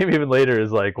the game even later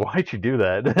is like, why'd you do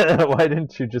that? Why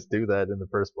didn't you just do that in the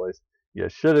first place? You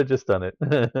should have just done it.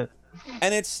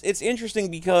 And it's interesting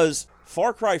because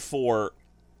Far Cry 4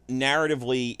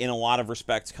 narratively in a lot of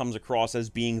respects comes across as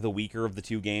being the weaker of the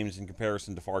two games in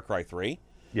comparison to Far Cry 3.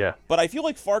 Yeah, But I feel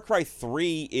like Far Cry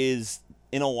 3 is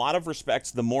in a lot of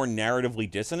respects the more narratively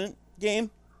dissonant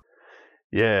game.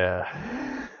 yeah.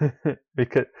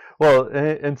 Because well,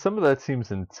 and some of that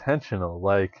seems intentional.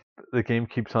 Like the game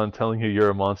keeps on telling you you're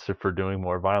a monster for doing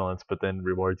more violence, but then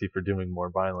rewards you for doing more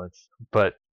violence.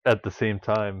 But at the same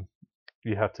time,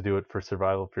 you have to do it for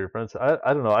survival for your friends.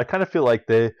 I don't know. I kind of feel like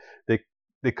they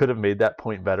they could have made that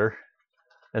point better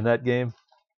in that game.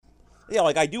 Yeah,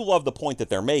 like I do love the point that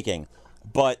they're making,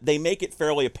 but they make it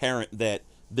fairly apparent that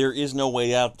there is no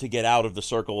way out to get out of the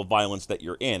circle of violence that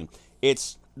you're in.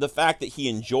 It's the fact that he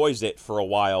enjoys it for a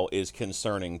while is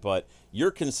concerning, but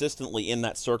you're consistently in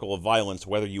that circle of violence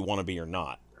whether you want to be or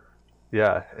not.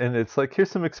 Yeah, and it's like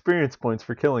here's some experience points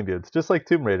for killing dudes, just like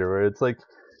Tomb Raider, where it's like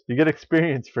you get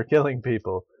experience for killing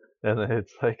people, and then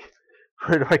it's like,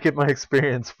 where do I get my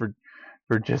experience for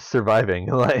just surviving?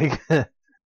 Like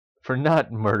for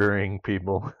not murdering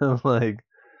people. Like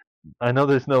I know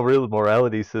there's no real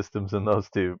morality systems in those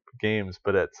two games,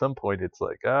 but at some point it's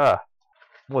like,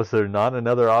 was there not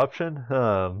another option?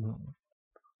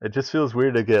 It just feels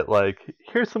weird to get like,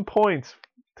 here's some points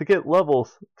to get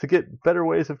levels, to get better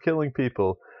ways of killing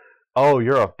people. Oh,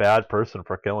 you're a bad person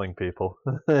for killing people.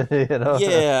 You know?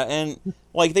 Yeah, and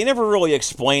like they never really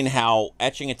explain how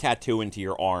etching a tattoo into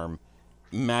your arm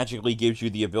magically gives you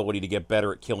the ability to get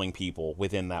better at killing people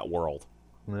within that world.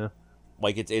 Yeah.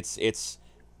 Like it's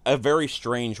a very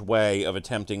strange way of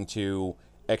attempting to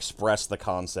express the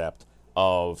concept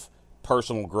of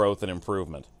personal growth and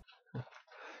improvement.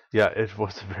 Yeah, it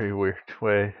was a very weird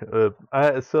way.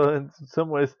 So in some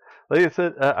ways, like I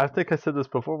said, I think I said this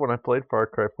before when I played Far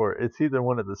Cry 4. It's either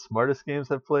one of the smartest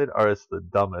games I've played, or it's the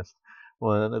dumbest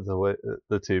one of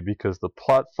the two, because the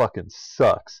plot fucking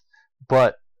sucks,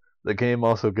 but the game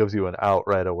also gives you an out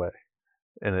right away,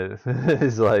 and it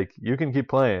is like you can keep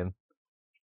playing,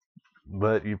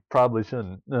 but you probably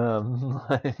shouldn't.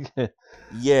 Like,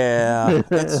 Yeah,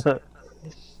 it's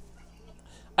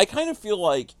I kind of feel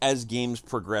like as games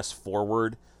progress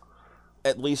forward,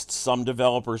 at least some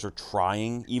developers are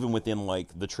trying, even within like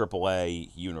the AAA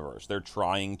universe, they're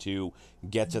trying to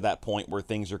get to that point where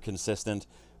things are consistent.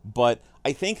 But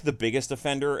I think the biggest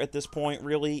offender at this point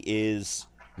really is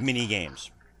mini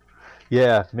games.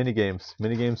 yeah, mini games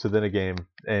within a game,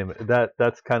 and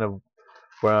that's kind of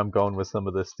where I'm going with some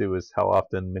of this too, is how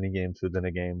often mini games within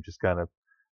a game just kind of,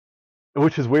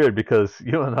 which is weird because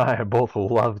you and I both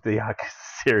love the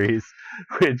Yakuza series,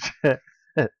 which has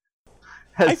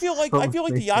I so feel like many.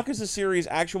 the Yakuza series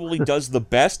actually does the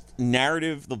best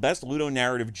narrative, the best Ludo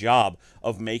narrative job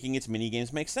of making its mini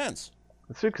games make sense.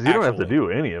 It's true because you don't have to Actually, do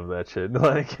any of that shit.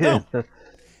 Like no. they're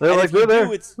And like they're there.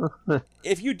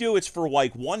 if you do, it's for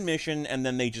like one mission, and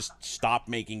then they just stop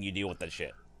making you deal with that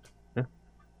shit. Yeah.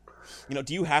 You know,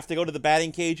 do you have to go to the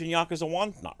batting cage in Yakuza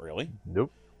 1? Not really.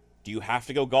 Nope. Do you have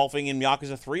to go golfing in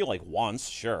Yakuza 3? Like once,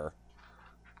 sure.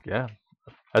 Yeah.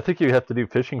 I think you have to do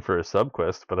fishing for a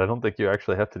subquest, but I don't think you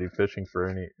actually have to do fishing for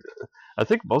any. I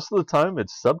think most of the time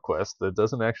it's subquest that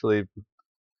doesn't actually.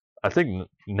 I think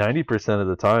 90% of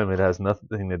the time it has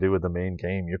nothing to do with the main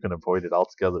game. You can avoid it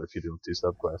altogether if you do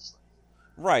subquests.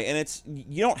 Right, and it's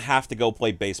you don't have to go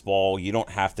play baseball, you don't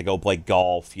have to go play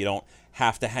golf, you don't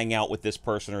have to hang out with this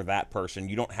person or that person,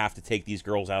 you don't have to take these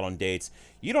girls out on dates.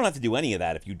 You don't have to do any of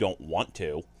that if you don't want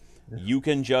to. You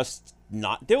can just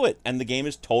not do it, and the game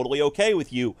is totally okay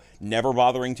with you never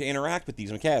bothering to interact with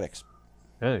these mechanics.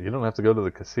 Yeah, you don't have to go to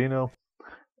the casino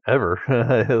ever.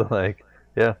 Like,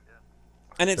 yeah.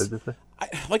 And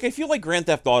I feel like Grand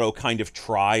Theft Auto kind of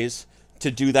tries to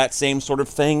do that same sort of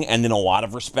thing, and in a lot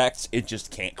of respects, it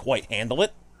just can't quite handle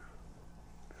it.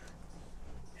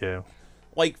 Yeah.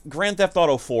 Like, Grand Theft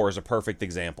Auto 4 is a perfect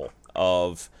example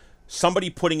of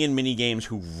somebody putting in mini games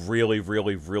who really,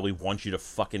 really, really want you to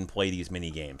fucking play these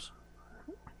mini games.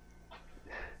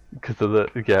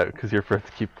 Because your friends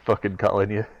keep fucking calling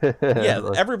you. Yeah,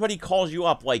 everybody calls you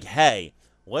up like, hey,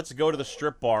 let's go to the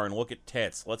strip bar and look at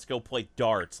tits. Let's go play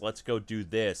darts. Let's go do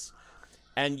this.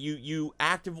 And you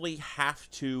actively have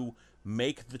to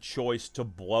make the choice to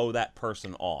blow that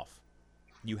person off.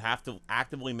 You have to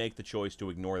actively make the choice to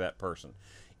ignore that person.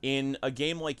 In a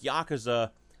game like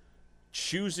Yakuza,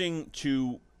 choosing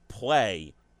to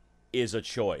play is a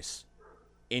choice.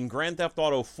 In Grand Theft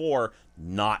Auto 4,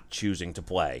 not choosing to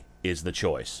play is the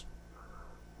choice.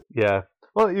 Yeah.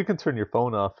 Well, you can turn your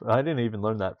phone off. I didn't even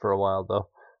learn that for a while, though.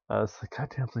 I was like,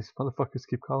 God damn, these motherfuckers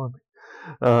keep calling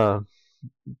me.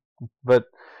 But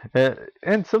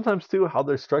and sometimes too how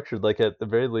they're structured, like at the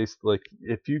very least, like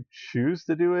if you choose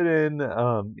to do it in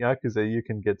Yakuza, you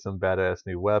can get some badass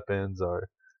new weapons or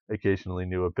occasionally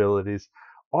new abilities,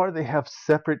 or they have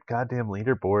separate goddamn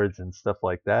leaderboards and stuff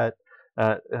like that.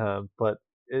 But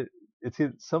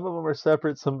some of them are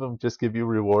separate, some of them just give you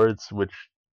rewards which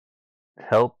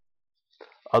help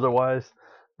otherwise,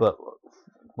 but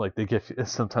like they give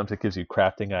sometimes it gives you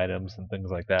crafting items and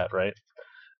things like that, right?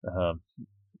 um,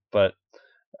 but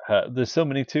there's so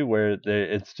many too where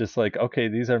it's just like, okay,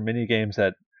 these are mini games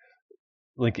that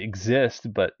like exist,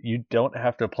 but you don't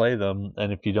have to play them.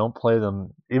 And if you don't play them,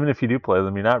 even if you do play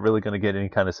them, you're not really going to get any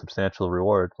kind of substantial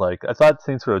reward. Like I thought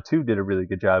Saints Row 2 did a really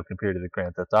good job compared to the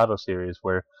Grand Theft Auto series,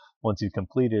 where once you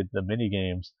completed the mini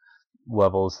games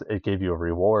levels, it gave you a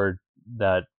reward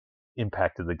that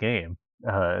impacted the game,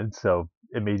 and so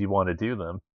it made you want to do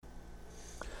them.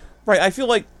 Right, I feel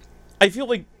like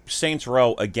Saints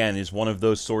Row again is one of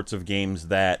those sorts of games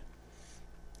that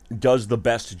does the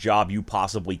best job you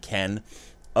possibly can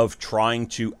of trying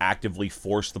to actively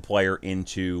force the player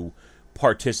into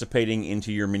participating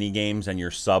into your mini games and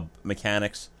your sub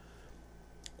mechanics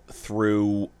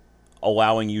through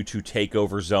allowing you to take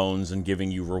over zones and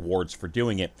giving you rewards for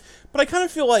doing it. But I kind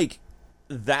of feel like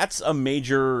that's a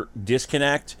major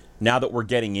disconnect now that we're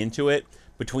getting into it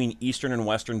between Eastern and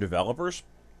Western developers.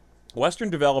 Western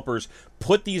developers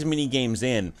put these mini games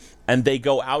in, and they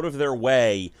go out of their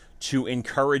way to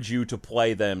encourage you to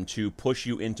play them, to push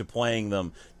you into playing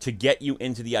them, to get you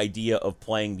into the idea of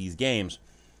playing these games.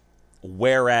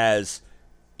 Whereas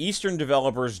Eastern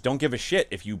developers don't give a shit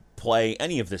if you play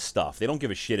any of this stuff. They don't give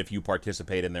a shit if you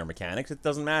participate in their mechanics. It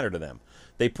doesn't matter to them.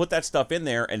 They put that stuff in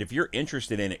there, and if you're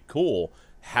interested in it, cool,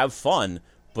 have fun,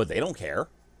 but they don't care.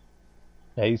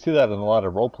 Yeah, you see that in a lot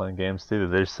of role playing games too.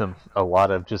 There's a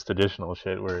lot of just additional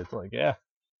shit where it's like, yeah,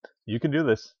 you can do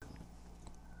this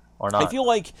or I not. feel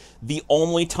like the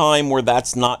only time where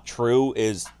that's not true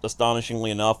is,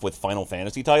 astonishingly enough, with Final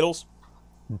Fantasy titles.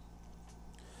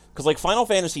 Because, like, Final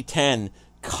Fantasy X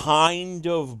kind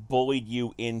of bullied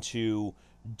you into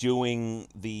doing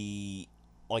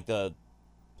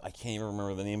I can't even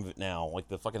remember the name of it now, like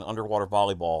the fucking underwater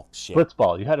volleyball shit.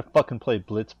 Blitzball. You had to fucking play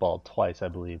Blitzball twice, I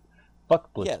believe. Fuck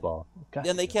Yeah, Blitzball. God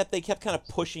and they damn. kept kind of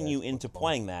pushing you into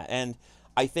playing that. And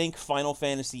I think Final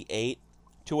Fantasy VIII,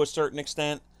 to a certain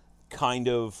extent, kind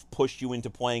of pushed you into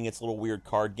playing its little weird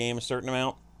card game a certain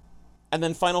amount. And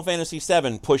then Final Fantasy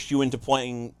VII pushed you into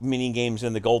playing mini games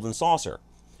in the Golden Saucer.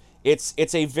 It's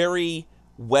a very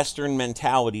Western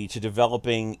mentality to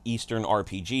developing Eastern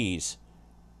RPGs,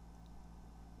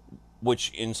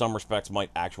 which in some respects might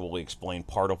actually explain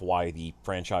part of why the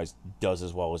franchise does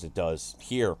as well as it does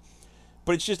here.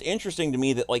 But it's just interesting to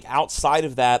me that, like, outside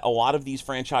of that, a lot of these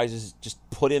franchises just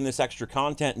put in this extra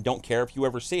content and don't care if you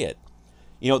ever see it.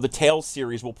 You know, the Tales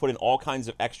series will put in all kinds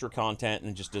of extra content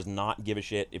and just does not give a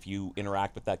shit if you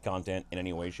interact with that content in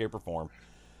any way, shape, or form.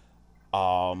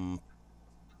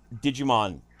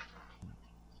 Digimon,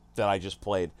 that I just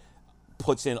played,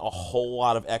 puts in a whole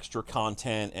lot of extra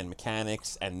content and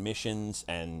mechanics and missions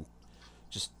and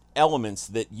just elements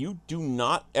that you do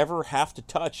not ever have to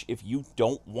touch if you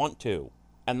don't want to.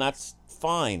 And that's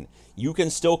fine. You can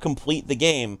still complete the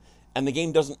game and the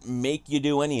game doesn't make you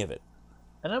do any of it.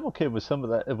 And I'm okay with some of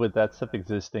that, with that stuff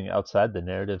existing outside the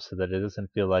narrative, so that it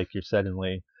doesn't feel like you're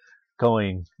suddenly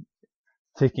going,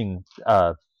 taking,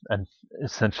 and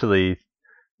essentially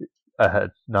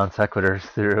non sequiturs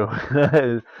through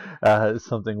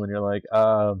something when you're like,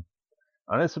 aren't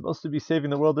I supposed to be saving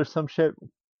the world or some shit?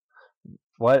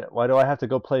 Why do I have to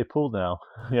go play pool now?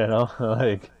 You know,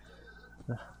 like,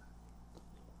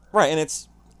 Right, and it's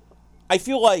I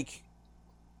feel like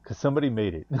because somebody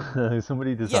made it,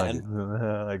 somebody yeah, designed and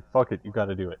it. Like, fuck it, you got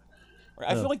to do it.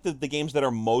 I feel like the games that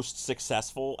are most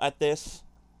successful at this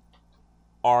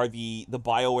are the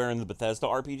BioWare and the Bethesda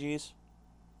RPGs.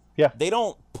 Yeah, They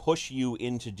don't push you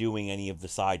into doing any of the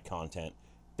side content.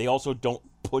 They also don't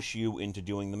push you into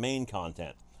doing the main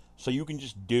content. So you can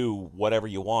just do whatever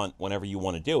you want whenever you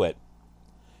want to do it,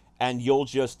 and you'll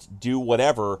just do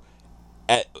whatever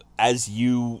as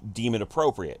you deem it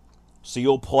appropriate. So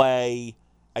you'll play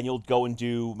and you'll go and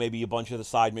do maybe a bunch of the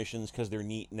side missions because they're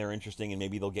neat and they're interesting and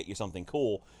maybe they'll get you something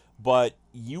cool, but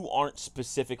you aren't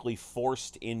specifically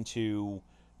forced into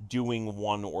doing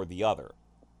one or the other.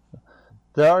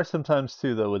 there are some times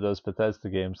too, though, with those Bethesda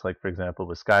games, like for example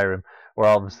with Skyrim, where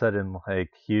all of a sudden,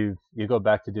 like you go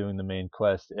back to doing the main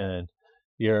quest and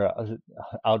you're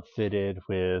outfitted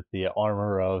with the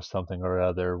armor of something or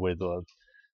other, with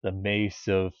the mace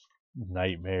of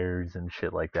nightmares and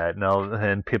shit like that. No,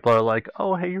 and people are like,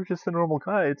 "Oh, hey, you're just a normal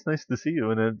guy. It's nice to see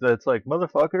you." And it's like,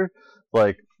 motherfucker,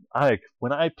 like,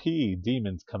 when I pee,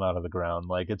 demons come out of the ground.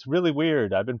 Like, it's really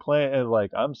weird. I've been playing,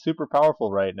 like, I'm super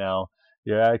powerful right now.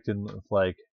 You're acting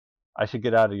like I should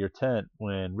get out of your tent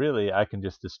when really I can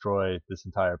just destroy this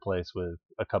entire place with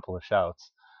a couple of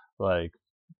shouts. Like,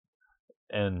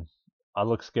 and I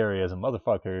look scary as a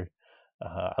motherfucker.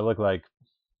 I look like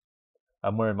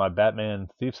I'm wearing my Batman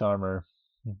thief's armor.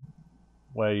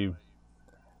 Why you?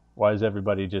 Why is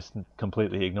everybody just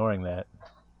completely ignoring that?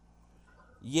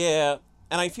 Yeah,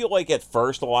 and I feel like at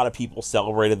first a lot of people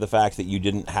celebrated the fact that you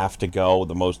didn't have to go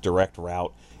the most direct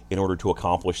route in order to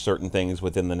accomplish certain things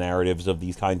within the narratives of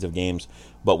these kinds of games,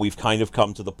 but we've kind of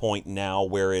come to the point now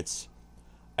where it's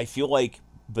I feel like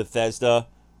Bethesda,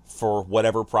 for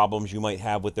whatever problems you might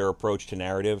have with their approach to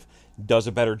narrative, does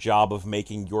a better job of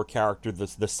making your character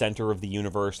the center of the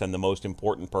universe and the most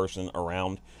important person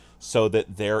around, so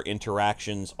that their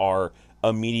interactions are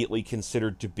immediately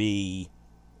considered to be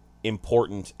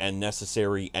important and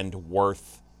necessary and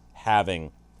worth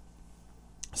having,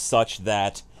 such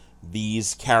that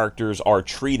these characters are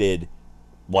treated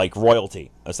like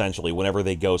royalty, essentially, whenever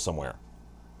they go somewhere.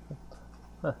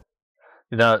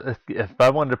 You know, if I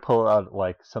wanted to pull out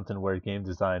like something where game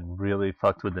design really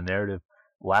fucked with the narrative,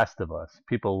 Last of Us.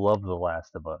 People love The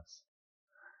Last of Us.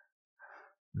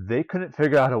 They couldn't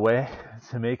figure out a way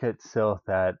to make it so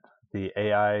that the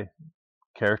AI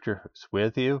character who's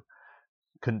with you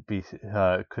couldn't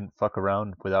fuck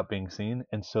around without being seen,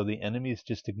 and so the enemies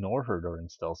just ignore her during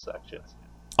stealth sections,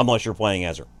 Unless you're playing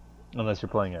as her. unless you're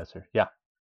playing as her. Yeah,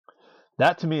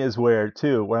 that to me is where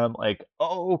I'm like,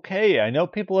 oh, okay, I know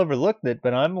people overlooked it,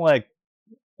 but I'm like,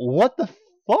 what the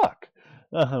fuck?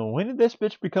 When did this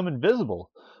bitch become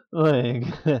invisible? Like,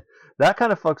 that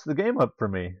kind of fucks the game up for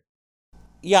me.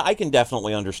 Yeah, I can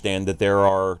definitely understand that there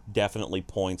are definitely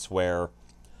points where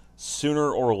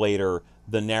sooner or later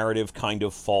the narrative kind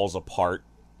of falls apart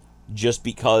just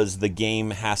because the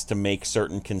game has to make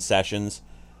certain concessions,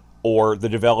 or the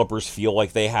developers feel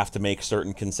like they have to make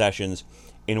certain concessions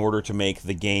in order to make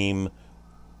the game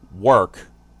work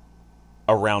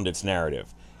around its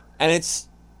narrative. And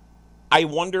I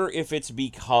wonder if it's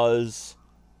because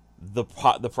the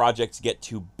projects get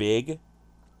too big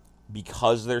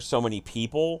because there's so many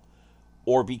people,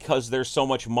 or because there's so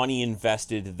much money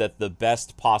invested that the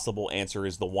best possible answer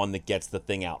is the one that gets the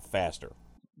thing out faster.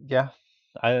 Yeah,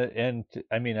 I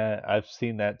mean I've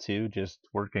seen that too. Just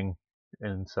working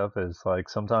and stuff is like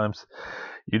sometimes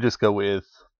you just go with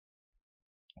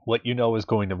what you know is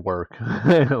going to work.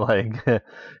 Like,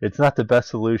 it's not the best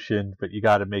solution, but you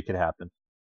got to make it happen,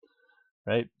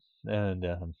 right? And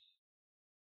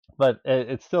but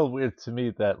it's still weird to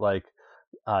me that like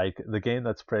the game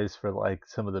that's praised for like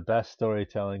some of the best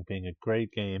storytelling, being a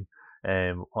great game,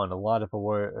 and won a lot of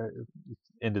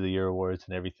end of the year awards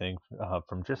and everything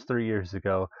from just 3 years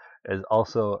ago, is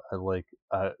also like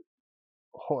a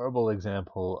horrible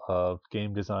example of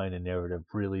game design and narrative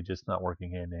really just not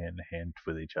working hand in hand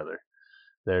with each other.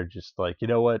 They're just like, you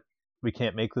know what, we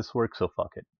can't make this work, so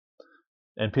fuck it.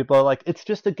 And people are like, it's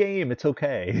just a game, it's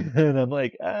okay. And I'm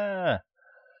like, that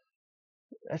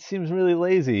seems really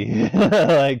lazy.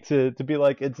 Like to be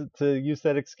like, it's to use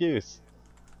that excuse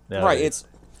Right, nowadays. it's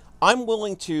I'm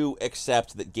willing to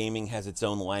accept that gaming has its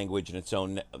own language and its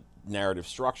own narrative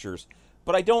structures,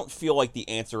 but I don't feel like the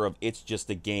answer of "it's just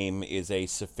a game" is a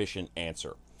sufficient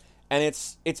answer. And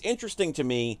it's interesting to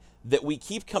me that we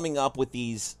keep coming up with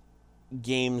these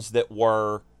games that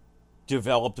were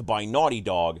developed by Naughty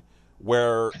Dog,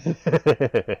 where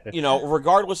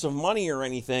regardless of money or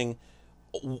anything,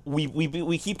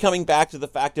 we keep coming back to the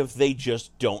fact of they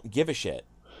just don't give a shit.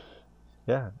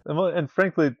 Yeah, and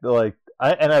frankly, like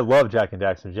I love Jak and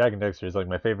Daxter. Jak and Daxter is like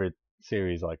my favorite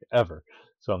series like ever.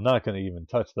 So I'm not going to even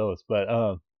touch those. But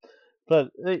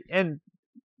and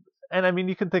I mean,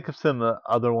 you can think of some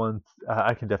other ones.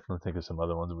 I can definitely think of some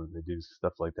other ones where they do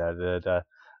stuff like that.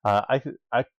 I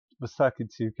was talking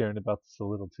to Karen about this a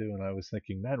little too, and I was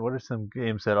thinking, man, what are some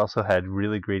games that also had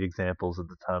really great examples of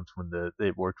the times when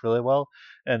it worked really well?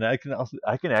 And I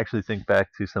can actually think back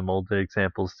to some older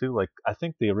examples too. Like I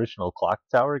think the original Clock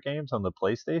Tower games on the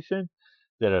PlayStation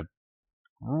did a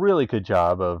really good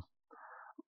job of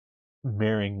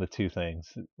marrying the two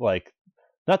things. Like,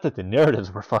 not that the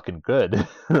narratives were fucking good,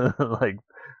 like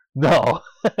no,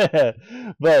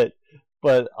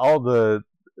 but all the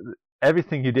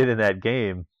everything you did in that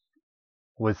game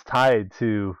was tied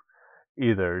to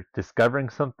either discovering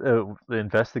something,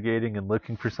 investigating and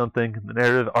looking for something in the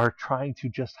narrative, or trying to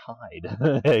just hide.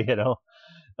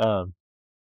 Um,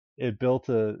 it built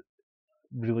a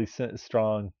really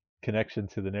strong connection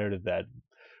to the narrative that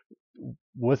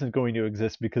wasn't going to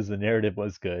exist because the narrative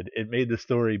was good. It made the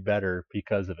story better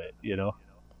because of it.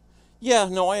 Yeah,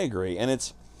 no, I agree.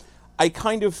 And I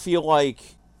kind of feel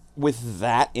like with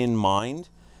that in mind,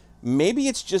 maybe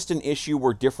it's just an issue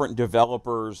where different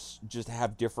developers just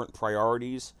have different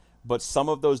priorities, but some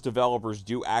of those developers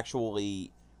do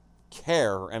actually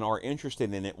care and are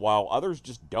interested in it, while others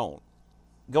just don't.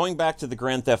 Going back to the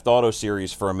Grand Theft Auto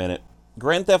series for a minute,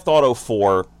 Grand Theft Auto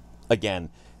 4, again,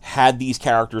 had these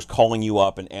characters calling you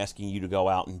up and asking you to go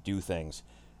out and do things.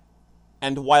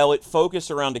 And while it focused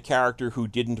around a character who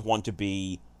didn't want to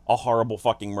be a horrible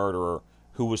fucking murderer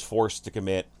who was forced to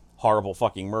commit horrible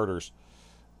fucking murders,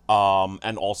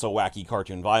 and also wacky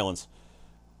cartoon violence,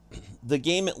 the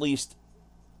game at least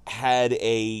had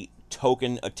a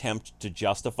token attempt to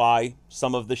justify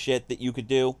some of the shit that you could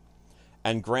do.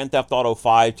 And Grand Theft Auto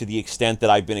 5, to the extent that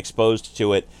I've been exposed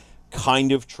to it,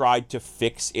 kind of tried to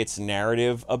fix its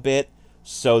narrative a bit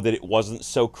so that it wasn't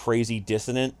so crazy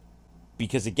dissonant.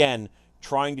 Because again,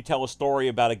 trying to tell a story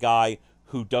about a guy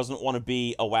who doesn't want to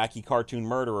be a wacky cartoon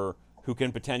murderer, who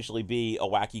can potentially be a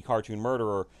wacky cartoon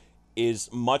murderer, is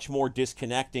much more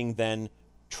disconnecting than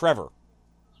Trevor.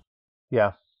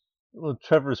 Yeah. Well,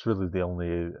 Trevor's really the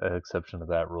only exception to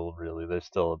that rule, really. There's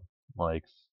still, like,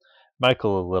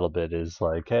 Michael a little bit is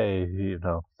like, hey,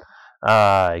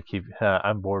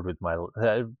 I'm bored with my.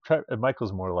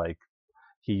 Michael's more like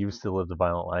he used to live the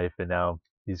violent life, and now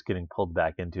he's getting pulled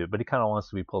back into it, but he kind of wants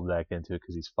to be pulled back into it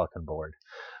because he's fucking bored,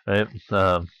 right?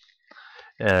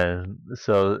 And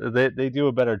so they do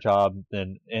a better job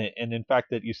than, and in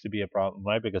fact, that used to be a problem.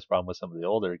 My biggest problem with some of the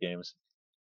older games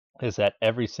is that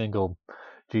every single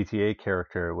GTA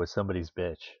character was somebody's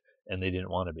bitch, and they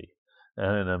didn't want to be,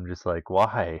 and I'm just like,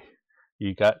 why?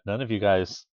 None of you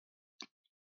guys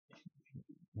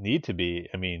need to be.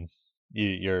 I mean,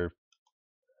 you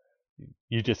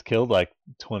just killed like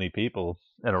 20 people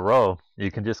in a row. You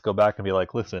can just go back and be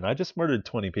like, listen, I just murdered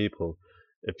 20 people.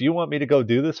 If you want me to go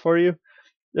do this for you,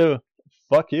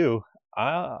 fuck you.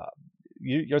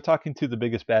 You're talking to the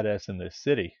biggest badass in this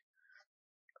city.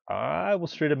 I will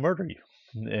straight up murder you.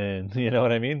 And you know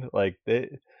what I mean? Like,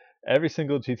 every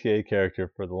single GTA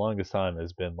character for the longest time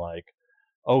has been like,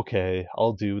 okay,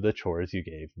 I'll do the chores you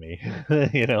gave me.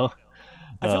 you know?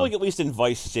 I feel like at least in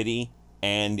Vice City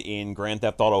and in Grand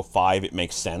Theft Auto 5, it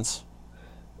makes sense.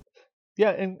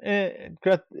 Yeah, and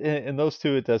in those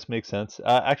two, it does make sense.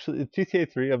 Actually,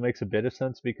 GTA 3 makes a bit of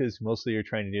sense because mostly you're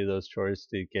trying to do those chores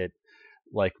to get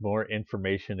like more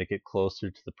information to get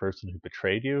closer to the person who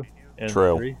betrayed you in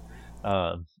True. 3.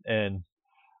 And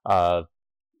uh,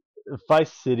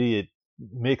 Vice City, it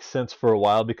makes sense for a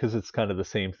while because it's kind of the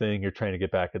same thing. You're trying to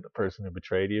get back at the person who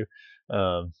betrayed you.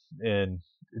 And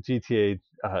GTA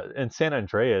and San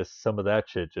Andreas, some of that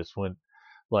shit just went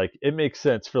like, it makes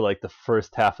sense for like the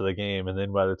first half of the game, and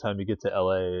then by the time you get to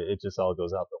LA, it just all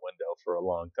goes out the window for a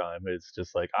long time. It's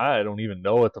just like, I don't even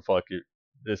know what the fuck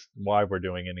why we're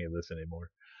doing any of this anymore.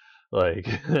 Like,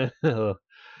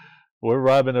 we're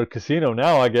robbing a casino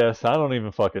now, I guess. I don't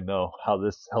even fucking know how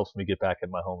this helps me get back at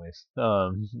my homies.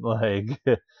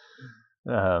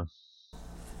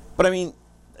 But I mean,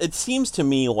 it seems to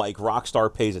me like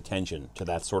Rockstar pays attention to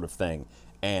that sort of thing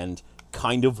and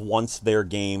kind of wants their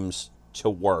games to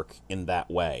work in that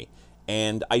way.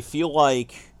 And I feel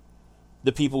like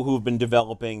the people who have been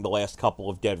developing the last couple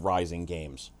of Dead Rising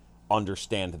games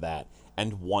understand that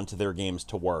and want their games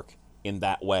to work in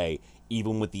that way.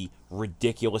 Even with the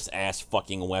ridiculous ass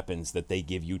fucking weapons that they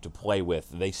give you to play with,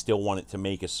 they still want it to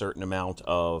make a certain amount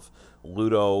of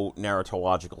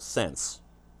ludo-narratological sense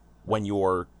when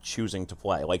you're choosing to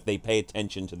play. Like, they pay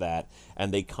attention to that,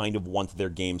 and they kind of want their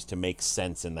games to make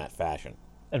sense in that fashion.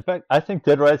 In fact, I think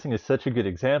Dead Rising is such a good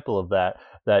example of that,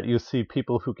 that you see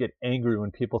people who get angry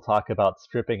when people talk about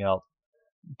stripping out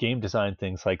game design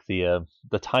things like the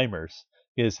timers.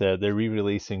 Is they're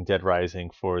re-releasing Dead Rising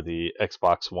for the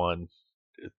Xbox One,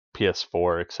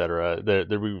 PS4, etc.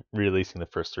 They're re-releasing the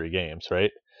first 3 games,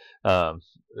 right? They're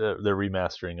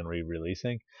remastering and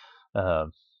re-releasing.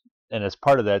 And as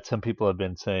part of that, some people have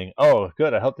been saying, "Oh,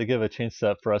 good! I hope they give a chance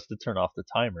for us to turn off the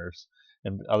timers."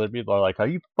 And other people are like, "Are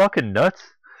you fucking nuts?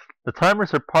 The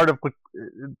timers are part of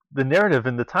the narrative,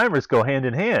 and the timers go hand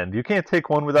in hand. You can't take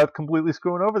one without completely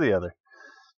screwing over the other."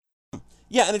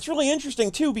 Yeah, and it's really interesting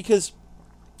too, because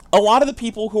a lot of the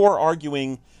people who are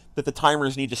arguing that the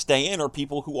timers need to stay in are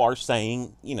people who are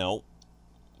saying,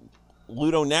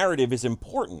 Ludo narrative is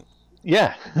important.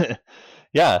 Yeah,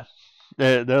 yeah.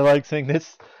 They're like saying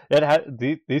this.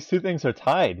 These two things are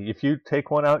tied. If you take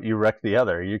one out, you wreck the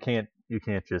other. You can't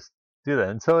just do that.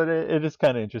 And so it is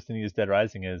kind of interesting to use Dead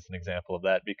Rising as an example of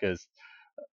that, because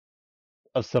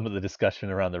of some of the discussion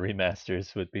around the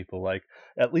remasters with people like,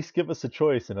 at least give us a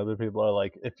choice, and other people are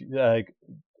like, if like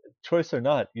choice or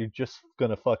not, you're just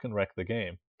gonna fucking wreck the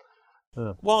game.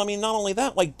 Well, I mean, not only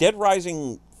that, like Dead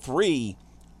Rising 3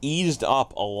 eased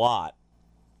up a lot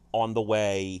on the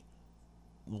way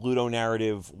Ludo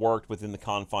narrative worked within the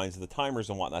confines of the timers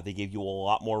and whatnot. They gave you a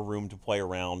lot more room to play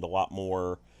around, a lot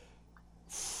more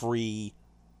free,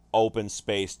 open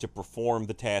space to perform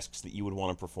the tasks that you would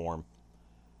want to perform.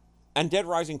 And Dead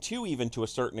Rising 2, even to a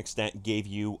certain extent, gave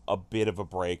you a bit of a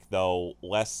break, though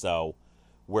less so,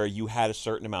 where you had a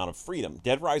certain amount of freedom.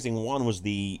 Dead Rising 1 was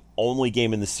the only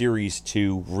game in the series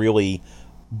to really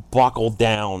buckle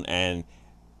down and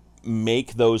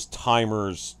make those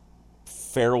timers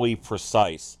fairly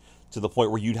precise, to the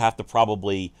point where you'd have to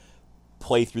probably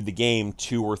play through the game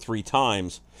 2 or 3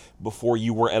 times before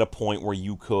you were at a point where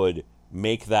you could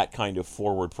make that kind of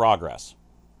forward progress.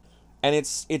 And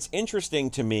it's interesting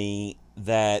to me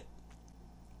that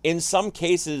in some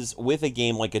cases with a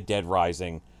game like a Dead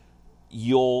Rising,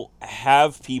 you'll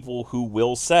have people who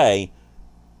will say,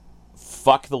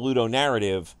 fuck the Ludo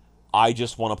narrative, I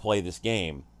just want to play this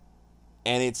game.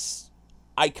 And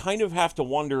I kind of have to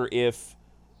wonder if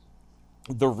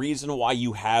the reason why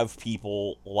you have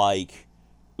people like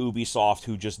Ubisoft,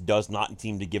 who just does not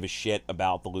seem to give a shit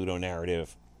about the Ludo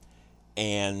narrative,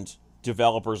 and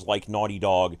developers like Naughty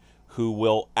Dog, who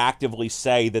will actively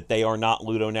say that they are not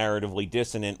Ludo narratively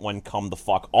dissonant when come the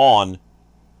fuck on,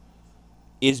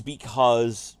 is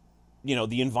because,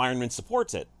 the environment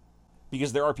supports it.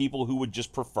 Because there are people who would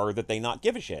just prefer that they not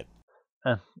give a shit.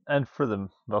 And for the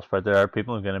most part, there are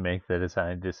people who are going to make the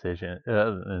design decision,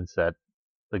 and that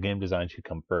the game design should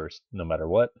come first, no matter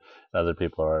what. Other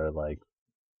people are like,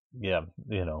 yeah,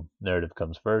 narrative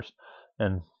comes first.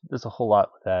 And there's a whole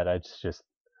lot with that.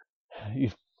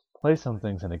 You play some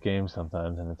things in a game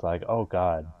sometimes, and it's like, oh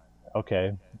god,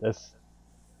 okay, this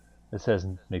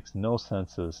makes no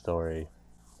sense to the story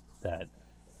that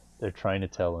they're trying to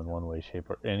tell in one way, shape,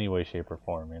 or any way, shape, or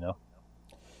form.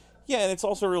 Yeah, and it's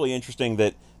also really interesting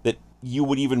that you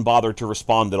would even bother to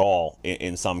respond at all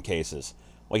in some cases.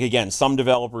 Like, again, some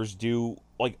developers do,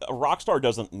 like, Rockstar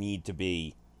doesn't need to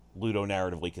be Ludo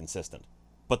narratively consistent,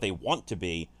 but they want to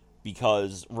be,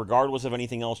 because regardless of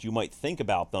anything else you might think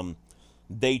about them,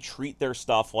 they treat their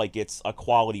stuff like it's a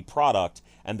quality product,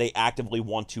 and they actively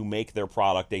want to make their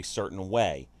product a certain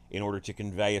way in order to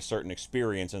convey a certain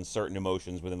experience and certain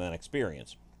emotions within that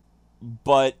experience.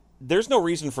 But there's no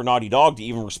reason for Naughty Dog to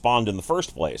even respond in the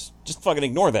first place. Just fucking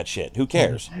ignore that shit. Who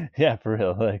cares? Yeah, for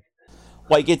real.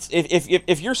 Like it's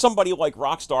if you're somebody like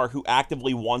Rockstar who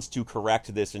actively wants to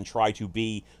correct this and try to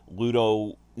be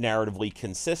Ludo narratively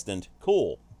consistent,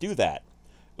 cool, do that.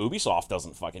 Ubisoft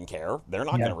doesn't fucking care. They're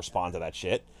not going to respond to that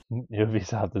shit.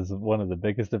 Ubisoft is one of the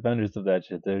biggest defenders of that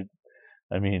shit.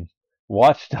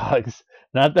 Watch Dogs,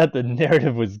 not that the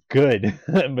narrative was good,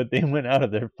 but they went out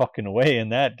of their fucking way in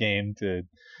that game to,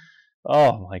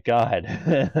 oh my god.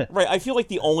 Right, I feel like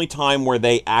the only time where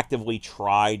they actively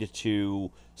tried to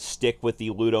stick with the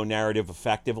Ludo narrative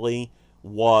effectively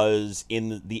was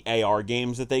in the AR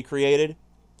games that they created.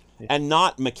 And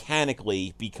not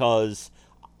mechanically, because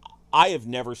I have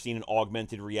never seen an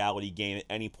augmented reality game at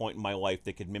any point in my life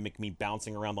that could mimic me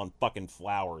bouncing around on fucking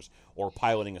flowers or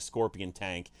piloting a scorpion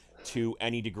tank to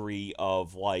any degree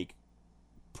of, like,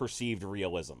 perceived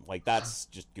realism. Like, that's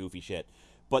just goofy shit.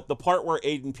 But the part where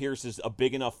Aiden Pierce is a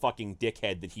big enough fucking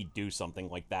dickhead that he'd do something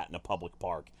like that in a public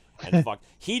park. And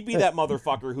he'd be that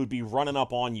motherfucker who'd be running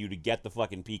up on you to get the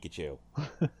fucking Pikachu.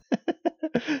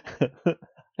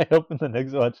 I hope in the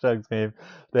next Watch Dogs game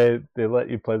they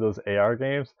let you play those AR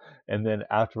games, and then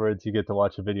afterwards you get to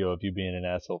watch a video of you being an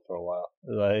asshole for a while,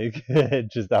 like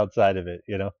just outside of it,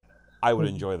 you know. I would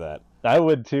enjoy that. I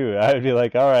would too. I would be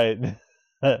like, all right,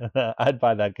 I'd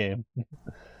buy that game.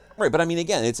 Right, but I mean,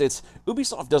 again, it's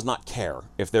Ubisoft does not care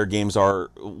if their games are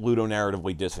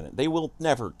ludonarratively dissonant. They will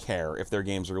never care if their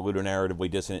games are ludonarratively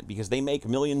dissonant because they make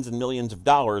millions and millions of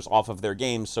dollars off of their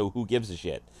games, so who gives a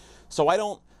shit? So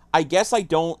I guess I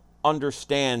don't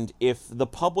understand if the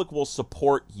public will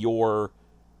support your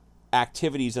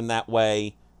activities in that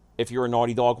way if you're a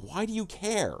Naughty Dog. Why do you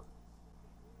care?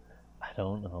 I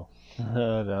don't know.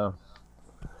 No.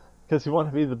 Because you want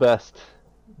to be the best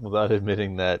without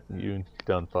admitting that you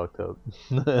done fucked up.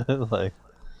 Like,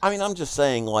 I mean, I'm just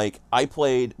saying, like, I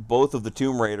played both of the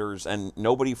Tomb Raiders, and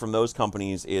nobody from those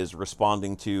companies is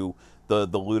responding to the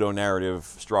ludonarrative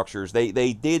structures.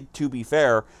 They did, to be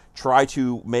fair, try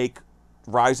to make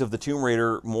Rise of the Tomb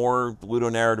Raider more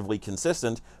ludonarratively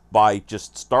consistent by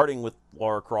just starting with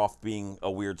Lara Croft being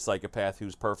a weird psychopath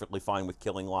who's perfectly fine with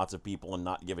killing lots of people and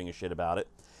not giving a shit about it.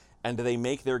 And they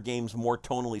make their games more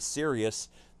tonally serious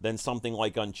than something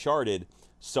like Uncharted,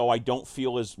 so I don't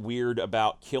feel as weird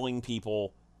about killing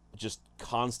people just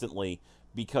constantly,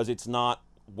 because it's not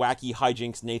wacky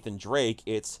hijinks Nathan Drake,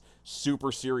 it's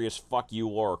super serious fuck you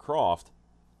Lara Croft.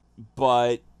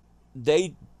 But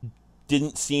they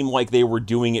didn't seem like they were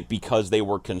doing it because they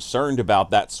were concerned about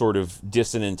that sort of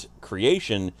dissonant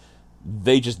creation.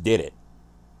 They just did it.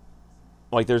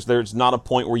 Like, there's not a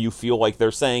point where you feel like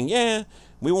they're saying, yeah,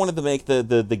 we wanted to make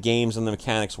the games and the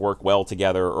mechanics work well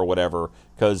together or whatever,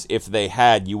 because if they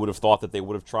had, you would have thought that they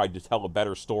would have tried to tell a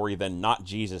better story than Not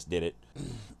Jesus did it.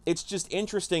 It's just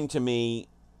interesting to me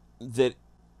that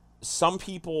some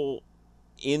people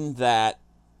in that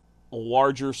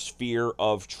larger sphere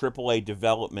of AAA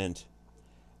development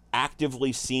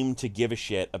actively seem to give a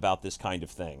shit about this kind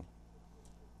of thing,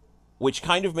 which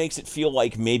kind of makes it feel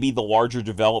like maybe the larger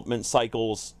development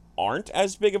cycles aren't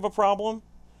as big of a problem,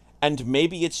 and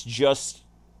maybe it's just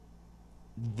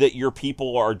that your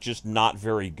people are just not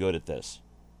very good at this.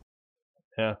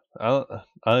 Yeah,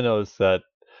 I noticed that,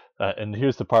 and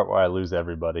here's the part where I lose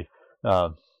everybody.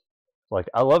 Like,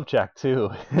 I love Jak 2,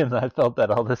 and I felt that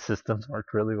all the systems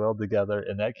worked really well together,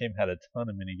 and that game had a ton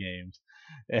of mini games,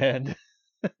 and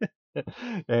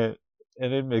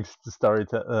and it makes the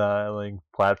storytelling,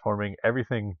 platforming,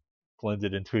 everything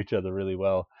blended into each other really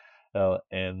well.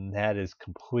 And that is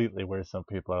completely where some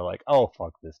people are like, "Oh,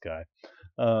 fuck this guy,"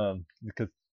 because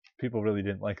people really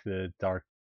didn't like the dark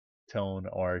tone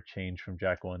or change from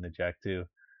Jak 1 to Jak 2.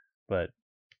 But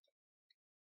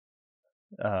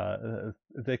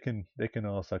they can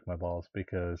all suck my balls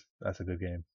because that's a good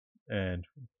game, and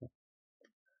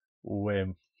way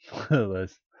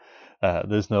less.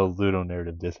 There's no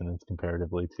ludonarrative dissonance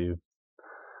comparatively to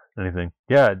anything.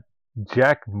 Yeah,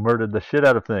 Jak murdered the shit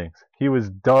out of things. He was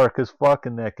dark as fuck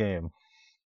in that game.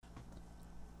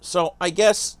 So I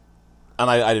guess, and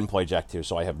I didn't play Jak 2,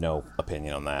 so I have no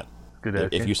opinion on that.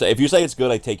 Good. If you say it's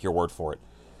good, I take your word for it.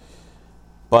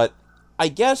 But I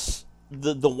guess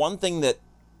the one thing that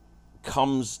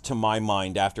comes to my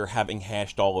mind after having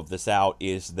hashed all of this out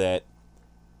is that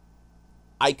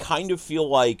I kind of feel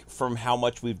like, from how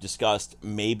much we've discussed,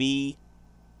 maybe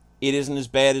it isn't as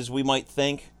bad as we might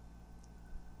think.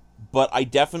 But I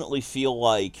definitely feel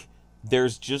like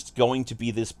there's just going to be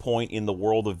this point in the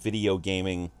world of video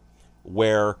gaming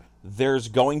where there's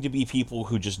going to be people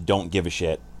who just don't give a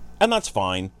shit. And that's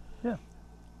fine. Yeah.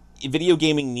 Video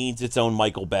gaming needs its own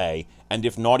Michael Bay, and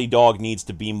if Naughty Dog needs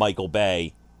to be Michael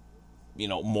Bay,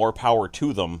 more power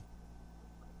to them.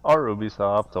 Or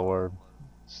Ubisoft, or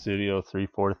Studio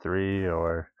 343,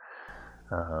 or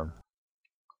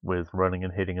with running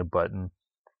and hitting a button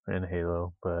in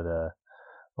Halo, but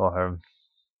or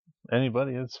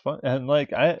anybody, it's fun. And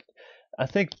like, I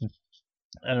think,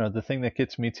 I don't know, the thing that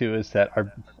gets me too is that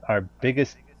our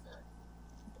biggest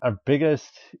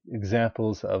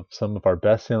examples of some of our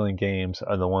best selling games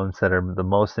are the ones that are the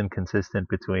most inconsistent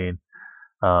between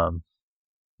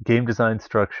game design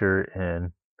structure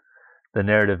and the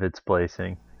narrative it's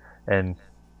placing, and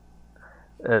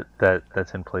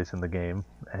that's in place in the game,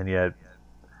 and yet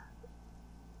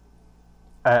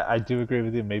I do agree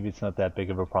with you. Maybe it's not that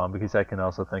big of a problem because I can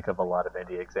also think of a lot of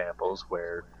indie examples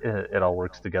where it all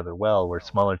works together well, where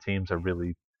smaller teams are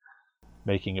really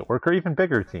making it work, or even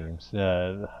bigger teams.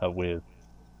 With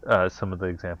some of the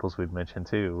examples we've mentioned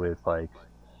too, with like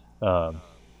um,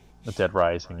 Dead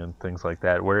Rising and things like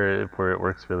that, where it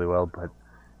works really well. But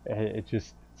it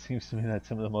just seems to me that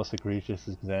some of the most egregious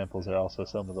examples are also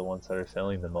some of the ones that are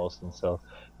selling the most, and so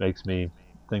makes me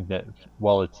think that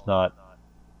while it's not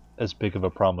as big of a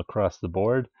problem across the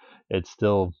board, it's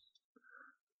still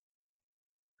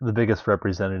the biggest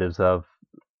representatives of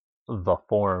the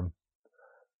form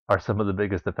are some of the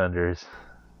biggest offenders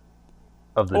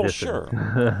of the Oh, dissident.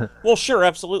 sure. Well, sure,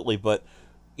 absolutely, but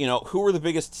who are the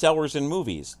biggest sellers in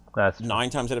movies? That's true. 9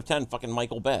 times out of 10, fucking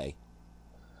Michael Bay.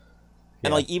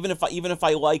 And Yeah. like even if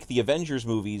I like the Avengers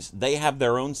movies, they have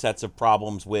their own sets of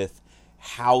problems with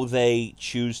how they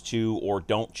choose to or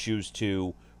don't choose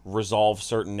to resolve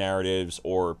certain narratives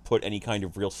or put any kind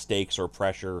of real stakes or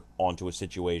pressure onto a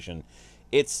situation.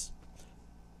 It's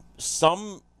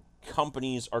some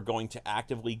companies are going to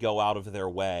actively go out of their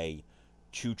way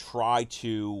to try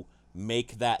to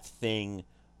make that thing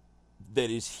that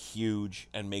is huge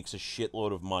and makes a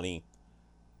shitload of money,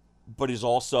 but is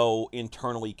also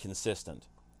internally consistent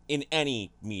in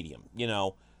any medium.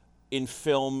 In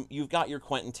film, you've got your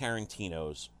Quentin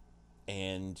Tarantinos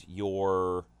and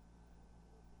your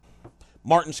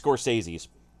Martin Scorsese's,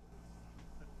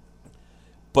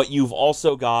 but you've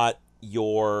also got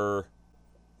your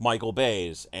Michael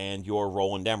Bay's and your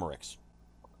Roland Emmerich's.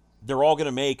 They're all going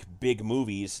to make big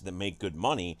movies that make good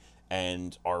money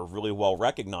and are really well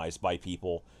recognized by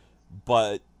people,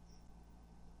 but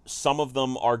some of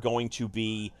them are going to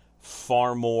be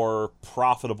far more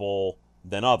profitable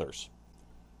than others.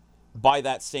 By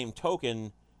that same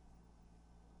token,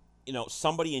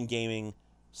 somebody in gaming,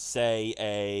 say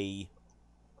a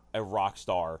rock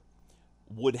star,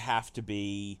 would have to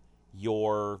be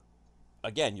your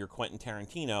Quentin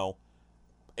Tarantino.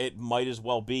 It might as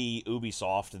well be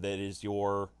Ubisoft that is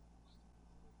your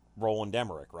Roland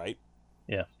Emmerich, right?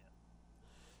 Yeah.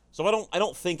 So I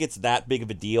don't think it's that big of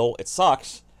a deal. It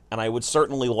sucks, and I would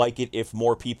certainly like it if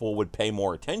more people would pay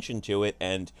more attention to it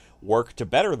and work to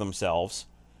better themselves.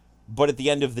 But at the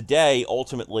end of the day,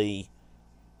 ultimately,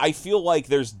 I feel like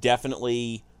there's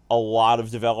definitely a lot of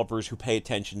developers who pay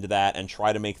attention to that and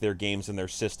try to make their games and their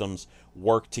systems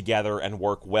work together and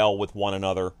work well with one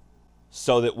another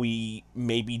so that we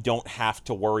maybe don't have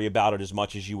to worry about it as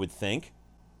much as you would think.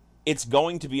 It's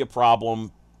going to be a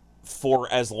problem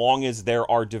for as long as there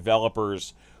are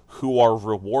developers who are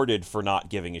rewarded for not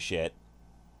giving a shit.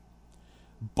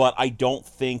 But I don't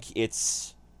think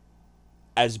it's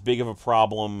as big of a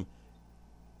problem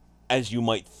as you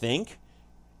might think.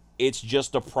 It's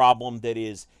just a problem that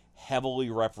is heavily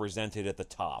represented at the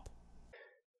top.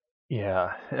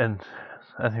 Yeah, and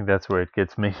I think that's where it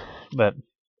gets me. But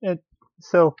it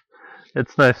so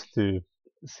it's nice to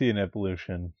see an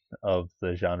evolution of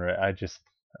the genre. I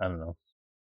don't know.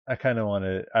 I kind of want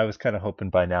to. I was kind of hoping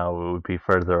by now it would be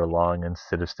further along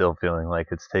instead of still feeling like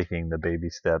it's taking the baby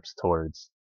steps towards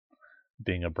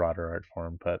being a broader art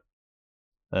form. But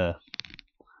uh,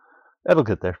 it'll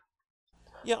get there.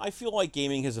 Yeah, I feel like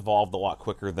gaming has evolved a lot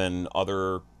quicker than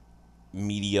other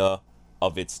media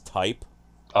of its type.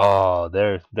 Oh,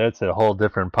 that's a whole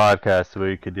different podcast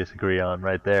we could disagree on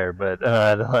right there. But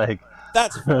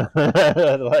That's fair.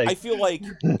 I like, feel like,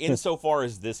 insofar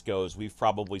as this goes, we've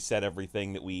probably said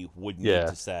everything that we would need yeah,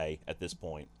 to say at this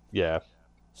point. yeah.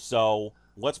 So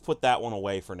let's put that one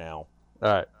away for now,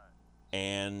 All right.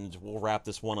 and we'll wrap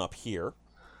this one up here.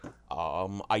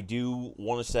 I do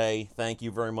want to say thank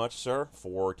you very much, sir,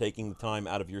 for taking the time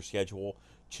out of your schedule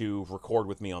to record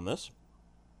with me on this.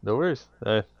 No worries.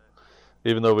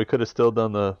 Even though we could have still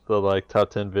done the like top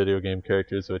 10 video game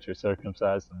characters which are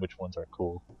circumcised and which ones are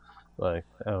cool. Like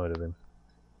that would have been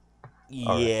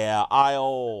all right. Yeah,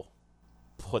 I'll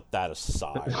put that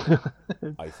aside,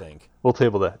 I think. We'll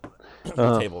table that.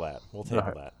 We'll Uh, table that. We'll all table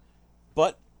right. that.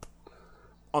 But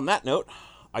on that note,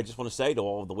 I just want to say to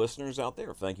all of the listeners out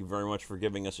there, thank you very much for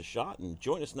giving us a shot, and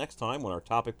join us next time when our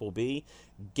topic will be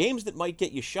games that might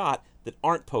get you shot that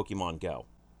aren't Pokemon Go.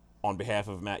 On behalf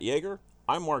of Matt Yeager,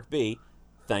 I'm Mark B.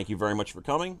 Thank you very much for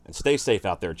coming, and stay safe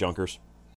out there, Junkers.